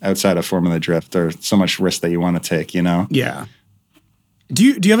Formula Drift. There's so much risk that you want to take. Yeah. Do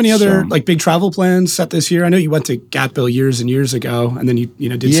you have any other big travel plans set this year? I know you went to Gatville years and years ago, and then you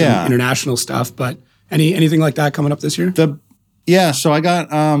did some international stuff. But anything like that coming up this year? So I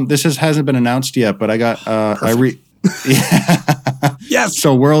got this hasn't been announced yet, but I got Yes.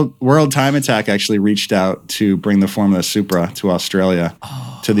 So World Time Attack actually reached out to bring the Formula Supra to Australia.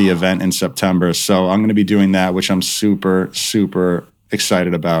 Oh. to the event in September. So I'm going to be doing that, which I'm super, super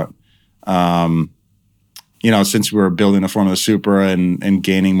excited about. Since we're building a Formula Supra and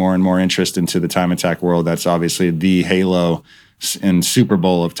gaining more and more interest into the time attack world, that's obviously the halo and Super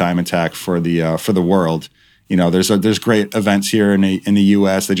Bowl of time attack for the world. There's great events here in the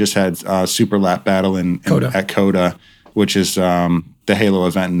U.S. They just had Super Lap Battle at COTA, which is the halo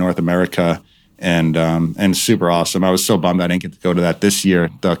event in North America, and super awesome. I was so bummed I didn't get to go to that this year.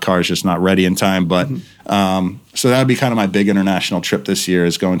 The car's just not ready in time, but so that would be kind of my big international trip this year,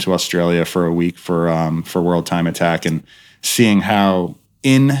 is going to Australia for a week for World Time Attack and seeing how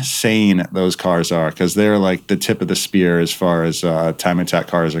insane those cars are, because they're like the tip of the spear as far as time attack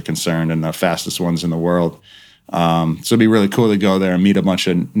cars are concerned, and the fastest ones in the world. So it'd be really cool to go there and meet a bunch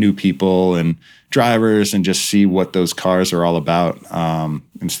of new people and drivers and just see what those cars are all about,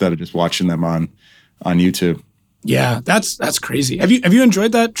 instead of just watching them on YouTube. Yeah, that's crazy. Have you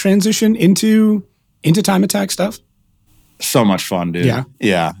enjoyed that transition into time attack stuff? So much fun, dude.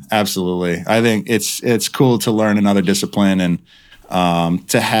 Yeah, absolutely. I think it's cool to learn another discipline and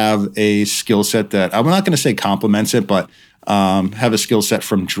to have a skill set that I'm not going to say complements it, but have a skill set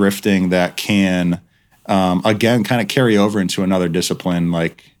from drifting that can again kind of carry over into another discipline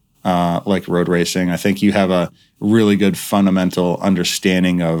like road racing. I think you have a really good fundamental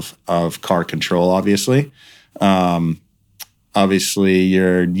understanding of car control. Obviously,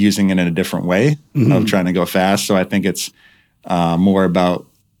 you're using it in a different way of trying to go fast. So I think it's more about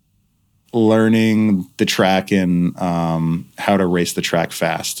learning the track and how to race the track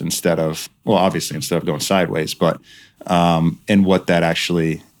fast instead of going sideways, but and what that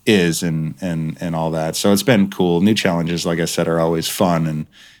actually is and all that. So it's been cool. New challenges, like I said, are always fun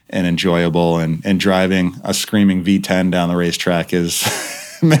and enjoyable, and driving a screaming V10 down the racetrack is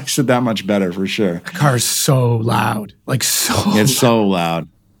makes it that much better for sure. The car is so loud. It's so loud.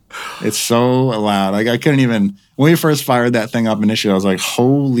 It's so loud. Like I couldn't even, when we first fired that thing up initially, I was like,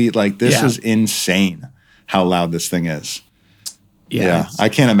 holy, this is insane how loud this thing is. Yeah. I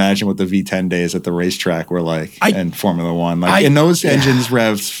can't imagine what the V10 days at the racetrack were like in Formula One. In those engines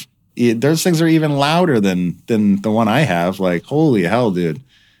revs, those things are even louder than the one I have. Like, holy hell, dude.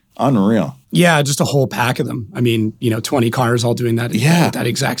 Unreal. Yeah, just a whole pack of them. I mean, 20 cars all doing that. Yeah. That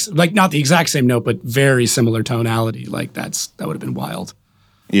exact, not the exact same note, but very similar tonality. That would have been wild.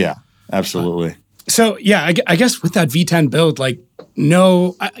 Yeah, absolutely. So yeah, I guess with that V10 build,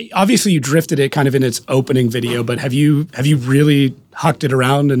 obviously you drifted it kind of in its opening video, but have you really hucked it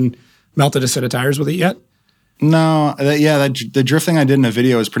around and melted a set of tires with it yet? No, the drifting I did in the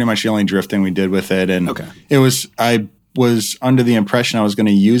video is pretty much the only drifting we did with it, and I was under the impression I was going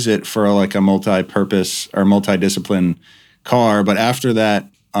to use it for a multi-purpose or multi-discipline car, but after that,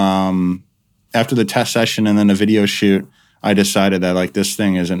 after the test session and then the video shoot, I decided that this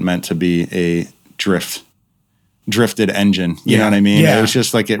thing isn't meant to be a drifted engine. You know what I mean? Yeah. It was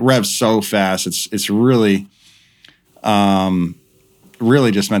just it revs so fast. It's really,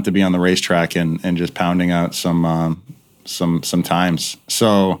 really just meant to be on the racetrack and just pounding out some times.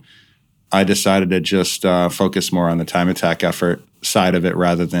 So I decided to just focus more on the time attack effort side of it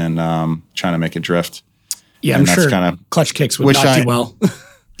rather than trying to make it drift. Yeah, and I'm sure clutch kicks would not do well.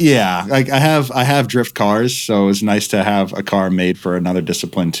 Yeah, I have drift cars, so it's nice to have a car made for another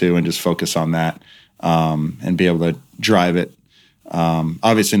discipline too, and just focus on that and be able to drive it.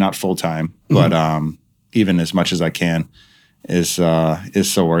 Obviously not full time, but even as much as I can is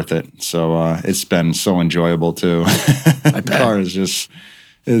so worth it. So it's been so enjoyable too. The car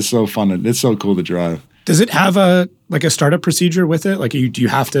is so fun. It's so cool to drive. Does it have a startup procedure with it? Do you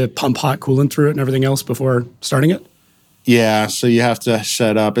have to pump hot coolant through it and everything else before starting it? Yeah, so you have to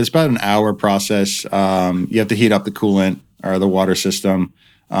set up. It's about an hour process. You have to heat up the coolant or the water system.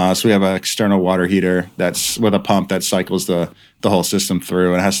 So we have an external water heater that's with a pump that cycles the whole system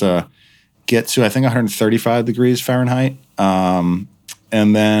through. It has to get to, I think, 135 degrees Fahrenheit. And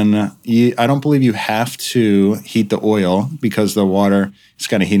then I don't believe you have to heat the oil because the water is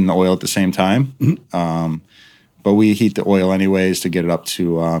kind of heating the oil at the same time. Mm-hmm. But we heat the oil anyways to get it up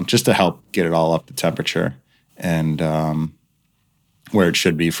to, just to help get it all up to temperature and where it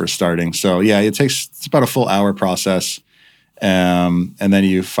should be for starting. So yeah, it's about a full hour process. And then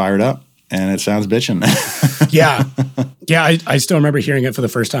you fire it up and it sounds bitchin'. Yeah. I still remember hearing it for the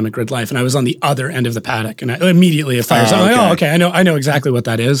first time at Grid Life, and I was on the other end of the paddock, and immediately it fires up. I'm like, okay, I know exactly what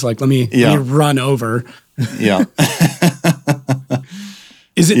that is. Let me run over. Yeah.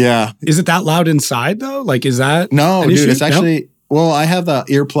 Is it that loud inside though? Is that no, dude? Issue? It's actually well, I have the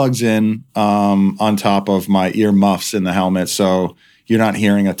earplugs in on top of my ear muffs in the helmet, so you're not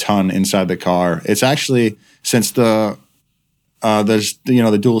hearing a ton inside the car. It's actually since the there's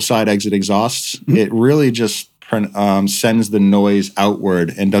the dual side exit exhausts. Mm-hmm. It really just sends the noise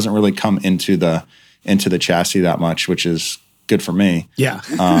outward and doesn't really come into the chassis that much, which is good for me. Yeah.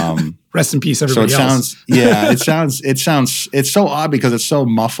 Rest in peace, everybody else. It's so odd because it's so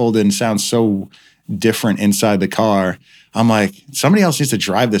muffled and sounds so different inside the car. I'm like, somebody else needs to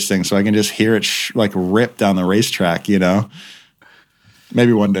drive this thing so I can just hear it rip down the racetrack,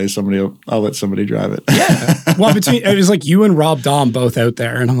 Maybe one day I'll let somebody drive it. Yeah. Well, it was like you and Rob Dahm both out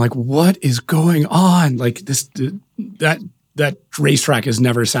there, and I'm like, what is going on? Like that racetrack has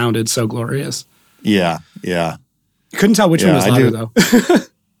never sounded so glorious. Yeah. Yeah. Couldn't tell which one was louder though.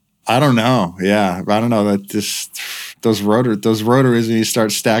 I don't know. Yeah. I don't know that those rotaries, when you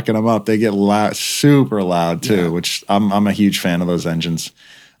start stacking them up, they get loud, super loud too, which I'm a huge fan of those engines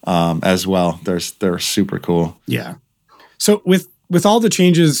as well. They're super cool. Yeah. So with all the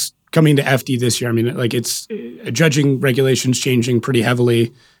changes coming to FD this year, I mean, like it's judging regulations changing pretty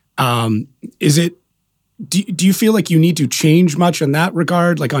heavily. Do you feel like you need to change much in that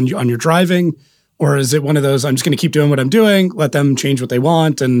regard, like on your driving? Or is it one of those, I'm just going to keep doing what I'm doing, let them change what they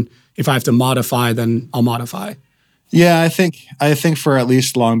want, and if I have to modify, then I'll modify? Yeah, I think for at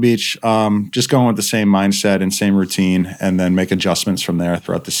least Long Beach, just going with the same mindset and same routine, and then make adjustments from there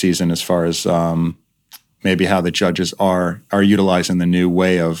throughout the season as far as maybe how the judges are utilizing the new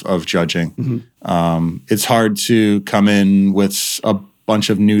way of judging. Mm-hmm. It's hard to come in with a bunch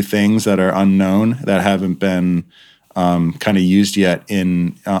of new things that are unknown, that haven't been kind of used yet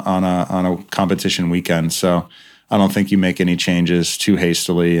on a competition weekend. So I don't think you make any changes too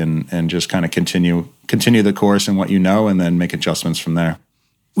hastily and just kind of continue the course and what you know, and then make adjustments from there.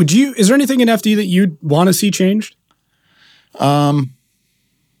 Is there anything in FD that you'd want to see changed?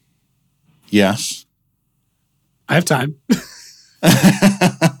 Yes. I have time.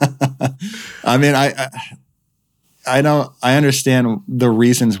 I mean, I know, I understand the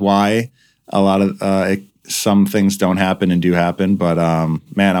reasons why a lot of some things don't happen and do happen, but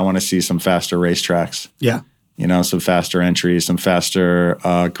man, I want to see some faster racetracks. Yeah. Some faster entries, some faster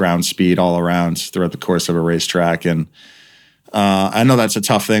ground speed all around throughout the course of a racetrack. And I know that's a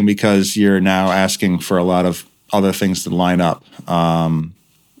tough thing because you're now asking for a lot of other things to line up.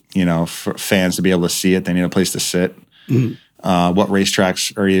 For fans to be able to see it, they need a place to sit. Mm-hmm. What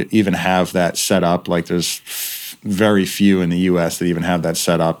racetracks even have that set up? Like there's very few in the U.S. that even have that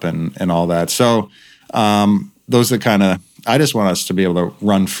set up and all that. So those are kind of, I just want us to be able to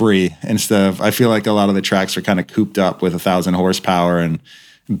run free instead of, I feel like a lot of the tracks are kind of cooped up with 1,000 horsepower and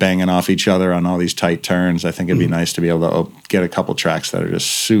banging off each other on all these tight turns. I think it'd be nice to be able to get a couple tracks that are just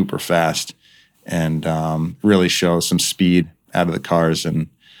super fast and really show some speed out of the cars. And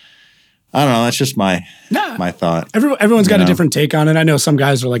I don't know. That's just my thought. Everyone's got a different take on it. I know some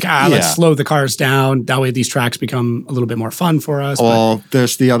guys are like, let's slow the cars down. That way these tracks become a little bit more fun for us. Well,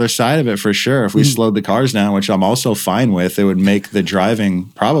 there's the other side of it for sure. If we slowed the cars down, which I'm also fine with, it would make the driving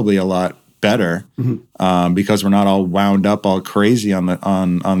probably a lot better because we're not all wound up all crazy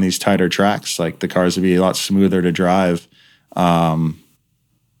on these tighter tracks. Like the cars would be a lot smoother to drive and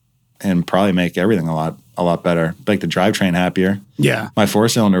probably make everything a lot better. Make the drivetrain happier. Yeah. My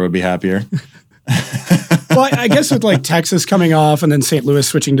 4-cylinder would be happier. Well, I guess with like Texas coming off and then St. Louis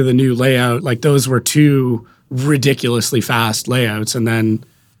switching to the new layout, like those were two ridiculously fast layouts. And then,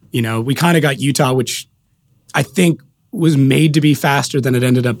 we kind of got Utah, which I think was made to be faster than it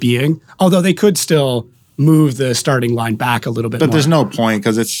ended up being. Although they could still move the starting line back a little bit more. But there's no point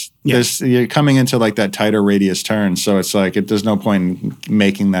because you're coming into like that tighter radius turn. So it's like there's no point in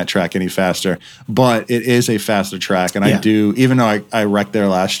making that track any faster. But it is a faster track. And I do, even though I wrecked there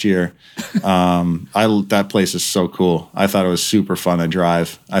last year, that place is so cool. I thought it was super fun to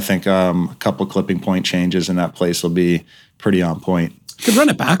drive. I think a couple clipping point changes in that place will be pretty on point. You could run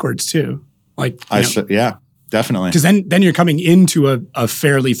it backwards too. Yeah. Definitely. Because then you're coming into a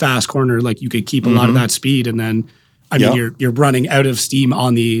fairly fast corner. Like you could keep a lot of that speed, and then you're running out of steam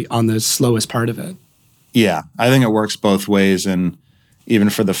on the slowest part of it. Yeah, I think it works both ways, and even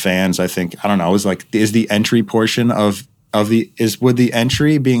for the fans, I think is the entry portion would the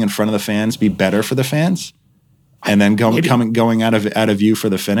entry being in front of the fans be better for the fans? And then going out of view for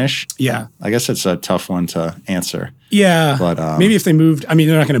the finish. Yeah, I guess it's a tough one to answer. Yeah, but maybe if they moved, they're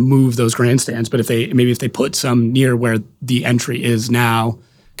not going to move those grandstands, but if they put some near where the entry is now,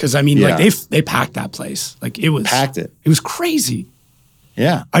 because they packed that place, like it was packed it. It was crazy.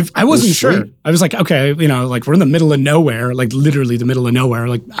 Yeah, I wasn't sure. I was like, okay, like we're in the middle of nowhere, like literally the middle of nowhere.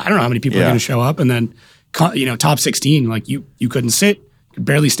 Like I don't know how many people are going to show up, and then top 16, like you couldn't sit, could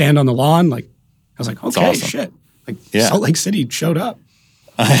barely stand on the lawn. Like I was like, okay, shit. Like Salt Lake City showed up.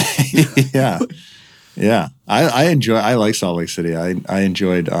 Yeah. I like Salt Lake City. I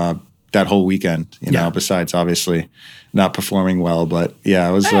enjoyed that whole weekend, you know, besides obviously not performing well, but yeah,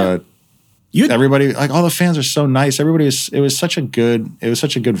 it was everybody, like all the fans are so nice. It was such a good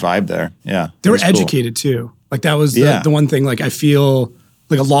vibe there. Yeah. They were educated too. Like that was the one thing, like I feel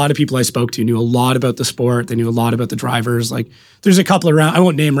like a lot of people I spoke to knew a lot about the sport. They knew a lot about the drivers. Like there's a couple of rounds, I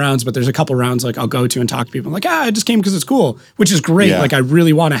won't name rounds, but there's a couple of rounds like I'll go to and talk to people. I'm like, I just came because it's cool, which is great. Like I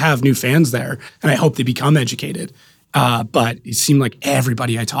really want to have new fans there and I hope they become educated. But it seemed like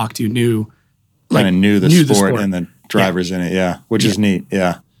everybody I talked to knew the sport and the drivers in it. Yeah. Which is neat.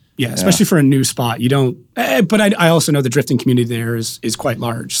 Yeah. Yeah. Especially for a new spot. You don't, but I also know the drifting community there is quite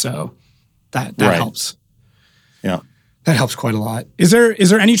large. So that helps. Yeah. That helps quite a lot. Is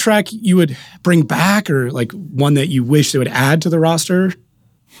there any track you would bring back or like one that you wish they would add to the roster?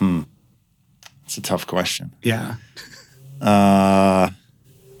 It's a tough question. Yeah.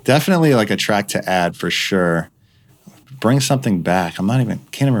 Definitely like a track to add for sure. Bring something back. Can't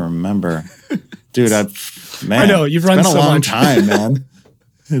even remember. Dude, I know, you've run so much. It's been a long time, man.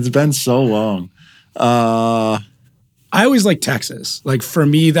 It's been so long. I always liked Texas. Like for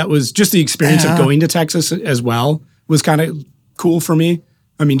me, that was just the experience of going to Texas as well was kind of cool for me.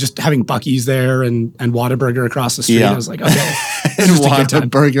 I mean, just having Buc-ee's there and Whataburger across the street, I was like, okay. And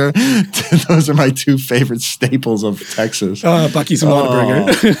Whataburger, those are my two favorite staples of Texas. Buc-ee's and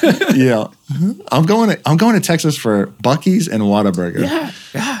Whataburger. Yeah, I'm going to Texas for Buc-ee's and Whataburger.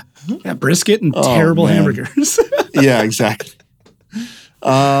 Yeah, brisket and terrible hamburgers. Yeah, exactly.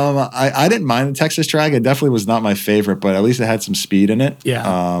 I didn't mind the Texas track. It definitely was not my favorite, but at least it had some speed in it.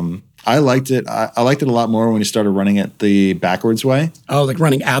 Yeah. I liked it. I liked it a lot more when you started running it the backwards way. Oh, like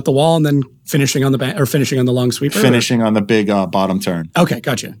running at the wall and then finishing on the long sweeper? Finishing on the big bottom turn. Okay,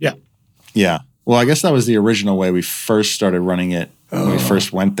 gotcha. Yeah. Yeah. Well, I guess that was the original way we first started running it when we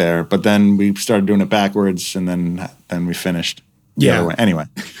first went there. But then we started doing it backwards and then we finished the other way. Anyway.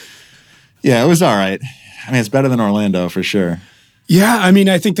 Yeah, it was all right. I mean, it's better than Orlando for sure. Yeah, I mean,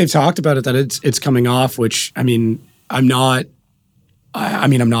 I think they've talked about it that it's coming off, which I mean, I'm not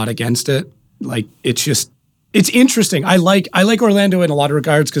against it. Like it's interesting. I like Orlando in a lot of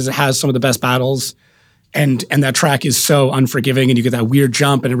regards because it has some of the best battles and that track is so unforgiving and you get that weird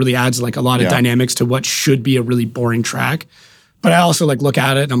jump and it really adds like a lot of dynamics to what should be a really boring track. But I also like look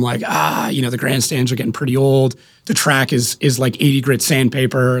at it and I'm like, the grandstands are getting pretty old. The track is like 80 grit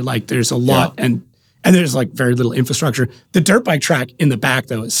sandpaper. Like there's a lot and there's like very little infrastructure. The dirt bike track in the back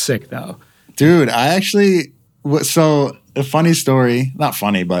though is sick though. Dude, so a funny story, not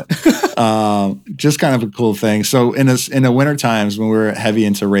funny, but just kind of a cool thing. So in the winter times when we were heavy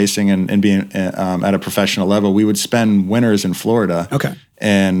into racing and being at a professional level, we would spend winters in Florida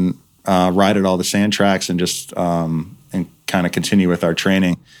and ride at all the sand tracks and just and kind of continue with our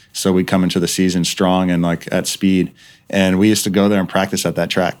training. So we'd come into the season strong and like at speed. And we used to go there and practice at that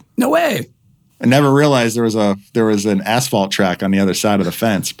track. No way. I never realized there was an asphalt track on the other side of the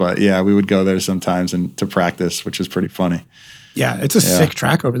fence, but yeah, we would go there sometimes and to practice, which is pretty funny. Yeah, it's a sick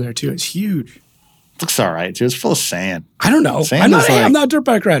track over there too. It's huge. Looks all right too. It's full of sand. I don't know. I'm not a dirt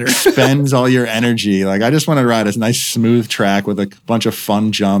bike rider. Spends all your energy. Like I just want to ride a nice smooth track with a bunch of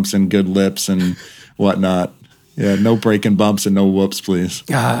fun jumps and good lips and whatnot. Yeah, no breaking bumps and no whoops, please.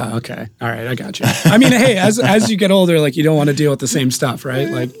 Okay. All right, I got you. I mean, hey, as you get older, like you don't want to deal with the same stuff, right?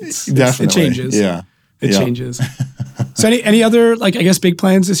 Like it changes. Yeah. It changes. So any other, like, I guess, big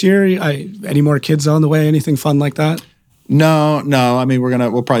plans this year? Any more kids on the way? Anything fun like that? No. I mean,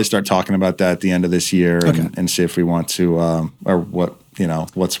 we'll probably start talking about that at the end of this year and see if we want to, or what,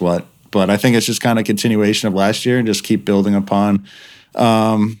 what's what. But I think it's just kind of continuation of last year and just keep building upon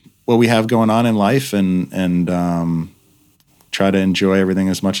what we have going on in life and try to enjoy everything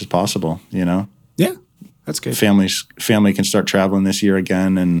as much as possible, Yeah, that's good. Family can start traveling this year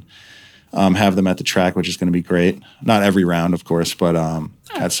again and have them at the track, which is going to be great. Not every round, of course, but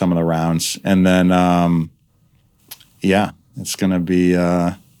at some of the rounds. And then, it's going to be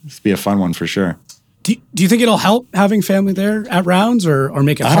a fun one for sure. Do you think it'll help having family there at rounds or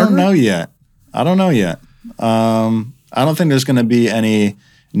make it harder? I don't know yet. I don't think there's going to be any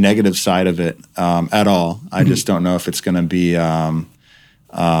negative side of it at all. I just don't know if it's going to be how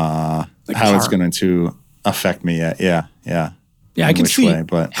it's going to affect me yet. Yeah. Yeah, I can see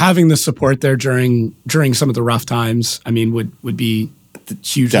having the support there during some of the rough times. I mean, would be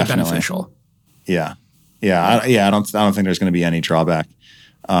hugely beneficial. Yeah. I don't think there's going to be any drawback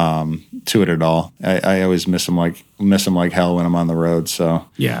to it at all. I always miss them like hell when I'm on the road. So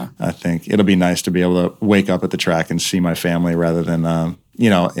yeah, I think it'll be nice to be able to wake up at the track and see my family rather than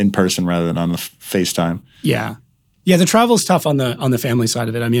in person rather than on the FaceTime. Yeah, Yeah, the travel's tough on the family side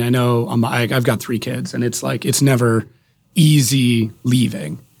of it. I mean, I know I've got 3 kids, and it's like it's never easy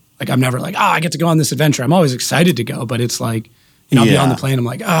leaving. Like I'm never like, I get to go on this adventure. I'm always excited to go, but it's like, I'll be on the plane. I'm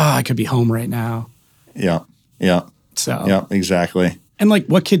like, I could be home right now. Yeah, yeah. So yeah, exactly. And like,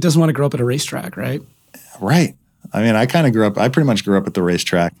 what kid doesn't want to grow up at a racetrack, right? Right. I mean, I pretty much grew up at the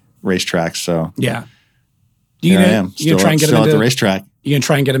racetrack. So yeah. I am still at the racetrack. You gonna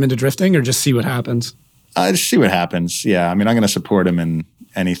try and get him into drifting, or just see what happens? Just see what happens. Yeah. I mean, I'm going to support him in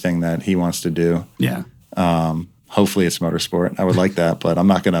anything that he wants to do. Yeah. Hopefully it's motorsport. I would like that, but I'm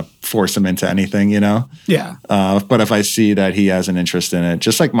not going to force him into anything, Yeah. But if I see that he has an interest in it,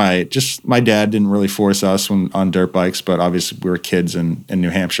 just like my dad didn't really force us on dirt bikes, but obviously we were kids in New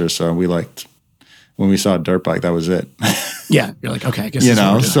Hampshire, so we liked when we saw a dirt bike, that was it. Yeah. You're like, okay, I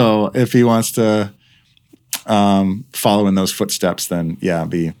guess so if he wants to follow in those footsteps, then yeah,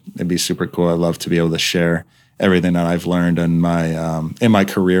 it'd be super cool. I'd love to be able to share everything that I've learned in my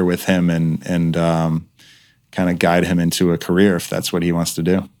career with him and kind of guide him into a career if that's what he wants to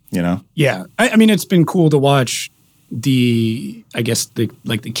do, Yeah. I mean, it's been cool to watch the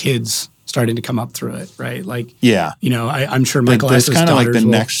kids starting to come up through it, right? Like, yeah, I'm sure Michael has kind of like the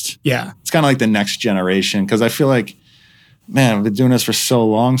next, yeah, it's kind of like the next generation. Cause I feel like, man, I've been doing this for so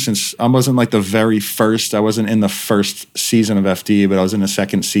long since I wasn't like the very first, I wasn't in the first season of FD, but I was in the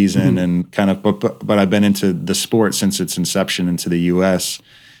second season and kind of, but I've been into the sport since its inception into the US.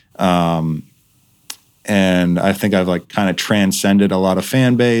 And I think I've like kind of transcended a lot of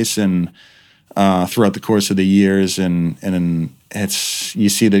fan base and throughout the course of the years, and it's you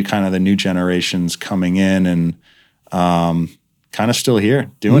see the kind of the new generations coming in and kind of still here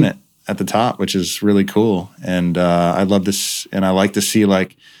doing it at the top, which is really cool. And I love this, and I like to see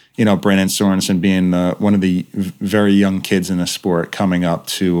like Brandon Sorensen being one of the very young kids in the sport coming up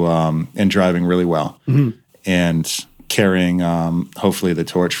to and driving really well and carrying hopefully the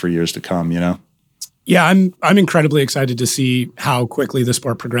torch for years to come. Yeah, I'm incredibly excited to see how quickly the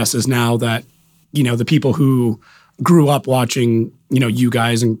sport progresses now that, the people who grew up watching, you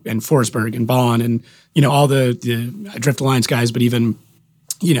guys and Forsberg and Bond and, all the Drift Alliance guys, but even,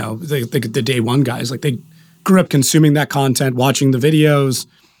 the day one guys, like they grew up consuming that content, watching the videos,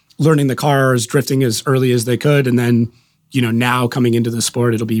 learning the cars, drifting as early as they could. And then, now coming into the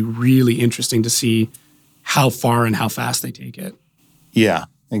sport, it'll be really interesting to see how far and how fast they take it. Yeah.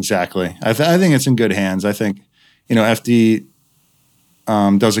 Exactly. I think it's in good hands. I think, FD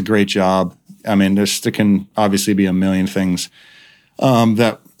does a great job. I mean, there can obviously be a million things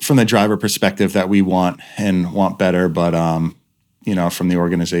that from the driver perspective that we want better, but from the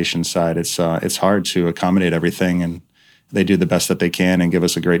organization side, it's hard to accommodate everything, and they do the best that they can and give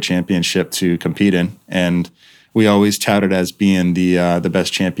us a great championship to compete in. And we always tout it as being the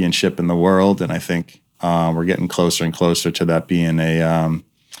best championship in the world, and I think we're getting closer and closer to that being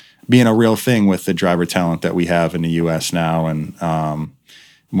a real thing with the driver talent that we have in the U.S. now, and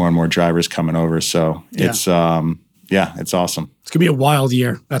more and more drivers coming over. So it's awesome. It's going to be a wild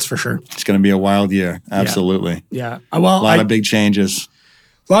year. That's for sure. It's going to be a wild year. Absolutely. Yeah. Well, a lot of big changes.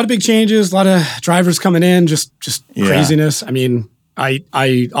 A lot of big changes. A lot of drivers coming in. Just craziness. I mean,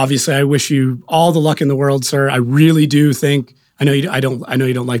 I obviously I wish you all the luck in the world, sir. I really do think. I know you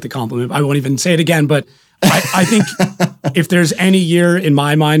don't like the compliment. I won't even say it again, but I think if there's any year in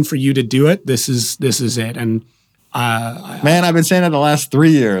my mind for you to do it, this is it. And man, I've been saying it the last 3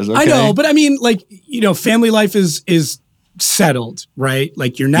 years. Okay? I know, but I mean, like, family life is settled, right?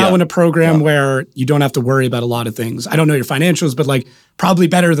 Like you're now in a program where you don't have to worry about a lot of things. I don't know your financials, but like probably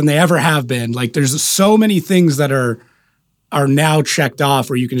better than they ever have been. Like there's so many things that are now checked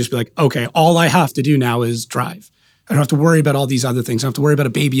off where you can just be like, okay, all I have to do now is drive. I don't have to worry about all these other things. I don't have to worry about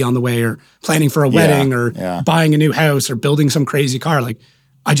a baby on the way or planning for a wedding or buying a new house or building some crazy car. Like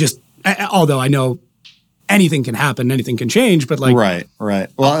although I know anything can happen, anything can change, but like. Right.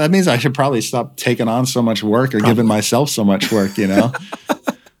 Well, that means I should probably stop taking on so much work or giving myself so much work,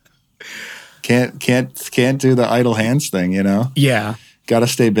 Can't do the idle hands thing, Yeah. Got to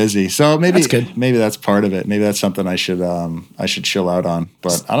stay busy. So that's good. Maybe that's part of it. Maybe that's something I should chill out on.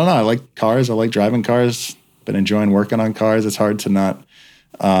 But I don't know. I like cars. I like driving cars. Been enjoying working on cars. It's hard to not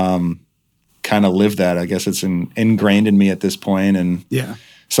kind of live that. I guess it's ingrained in me at this point, and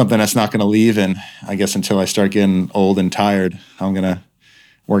something that's not going to leave. And I guess until I start getting old and tired, I'm going to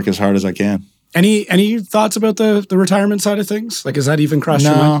work as hard as I can. Any thoughts about the retirement side of things? Like, has that even crossed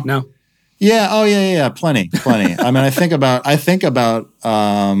your mind? No. Yeah. Oh, yeah. Plenty. I mean, I think about.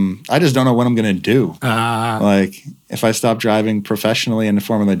 I just don't know what I'm going to do. Like, if I stop driving professionally in the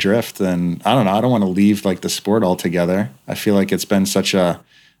Formula Drift, then I don't know. I don't want to leave like the sport altogether. I feel like it's been such a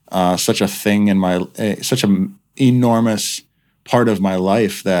thing in my such a enormous part of my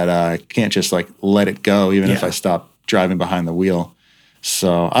life that I can't just like let it go, even if I stop driving behind the wheel.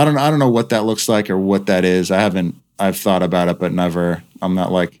 So I don't know what that looks like or what that is. I've thought about it, but I'm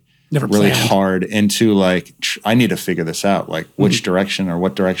not like really hard into like, I need to figure this out. Like which direction or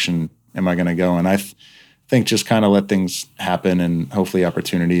what direction am I going to go? And I think just kind of let things happen, and hopefully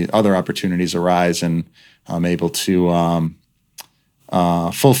other opportunities arise, and I'm able to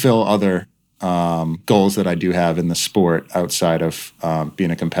fulfill other goals that I do have in the sport outside of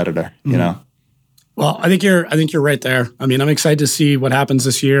being a competitor, you know? Well, I think you're right there. I mean, I'm excited to see what happens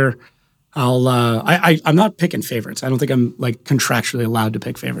this year. I'm not picking favorites. I don't think I'm like contractually allowed to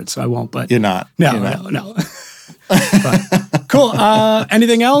pick favorites, so I won't. But you're not. No. But, cool.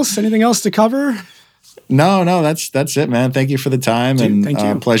 Anything else? Anything else to cover? No, that's it, man. Thank you for the time, dude,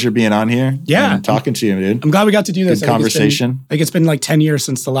 and pleasure being on here. Yeah, and talking to you, dude. I'm glad we got to do this. Good conversation. I think it's been like 10 years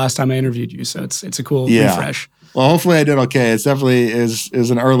since the last time I interviewed you, so it's a cool refresh. Well, hopefully I did okay. It's definitely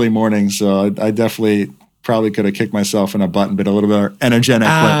is an early morning, so I definitely probably could have kicked myself in a butt and been a little bit energetic.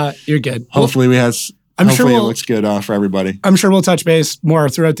 But you're good. Hopefully it looks good for everybody. I'm sure we'll touch base more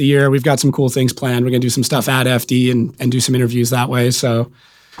throughout the year. We've got some cool things planned. We're going to do some stuff at FD and do some interviews that way. So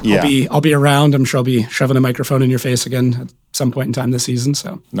I'll be around. I'm sure I'll be shoving a microphone in your face again at some point in time this season.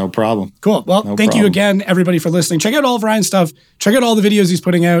 So no problem. Cool. Well, thank you again, everybody, for listening. Check out all of Ryan's stuff. Check out all the videos he's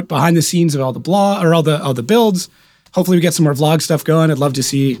putting out behind the scenes of all the all the builds. Hopefully we get some more vlog stuff going. I'd love to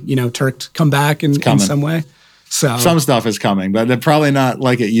see, Tuerck come back in some way. So some stuff is coming, but they're probably not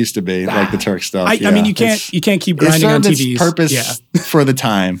like it used to be, like the Tuerck stuff. I mean, you can't keep grinding on TVs. Its purpose for the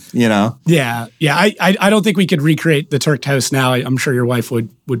time, Yeah. I don't think we could recreate the Tuerck house now. I'm sure your wife would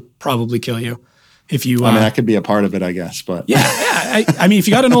probably kill you if you. I mean, that could be a part of it, I guess. But I mean, if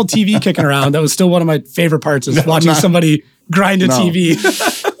you got an old TV kicking around, that was still one of my favorite parts is watching somebody grind a TV.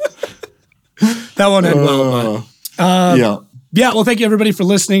 That won't end well. But, yeah, well, thank you, everybody, for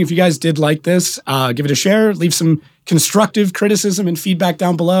listening. If you guys did like this, give it a share. Leave some constructive criticism and feedback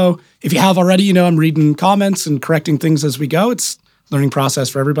down below. If you have already, I'm reading comments and correcting things as we go. It's a learning process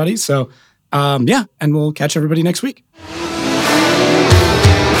for everybody. So, and we'll catch everybody next week.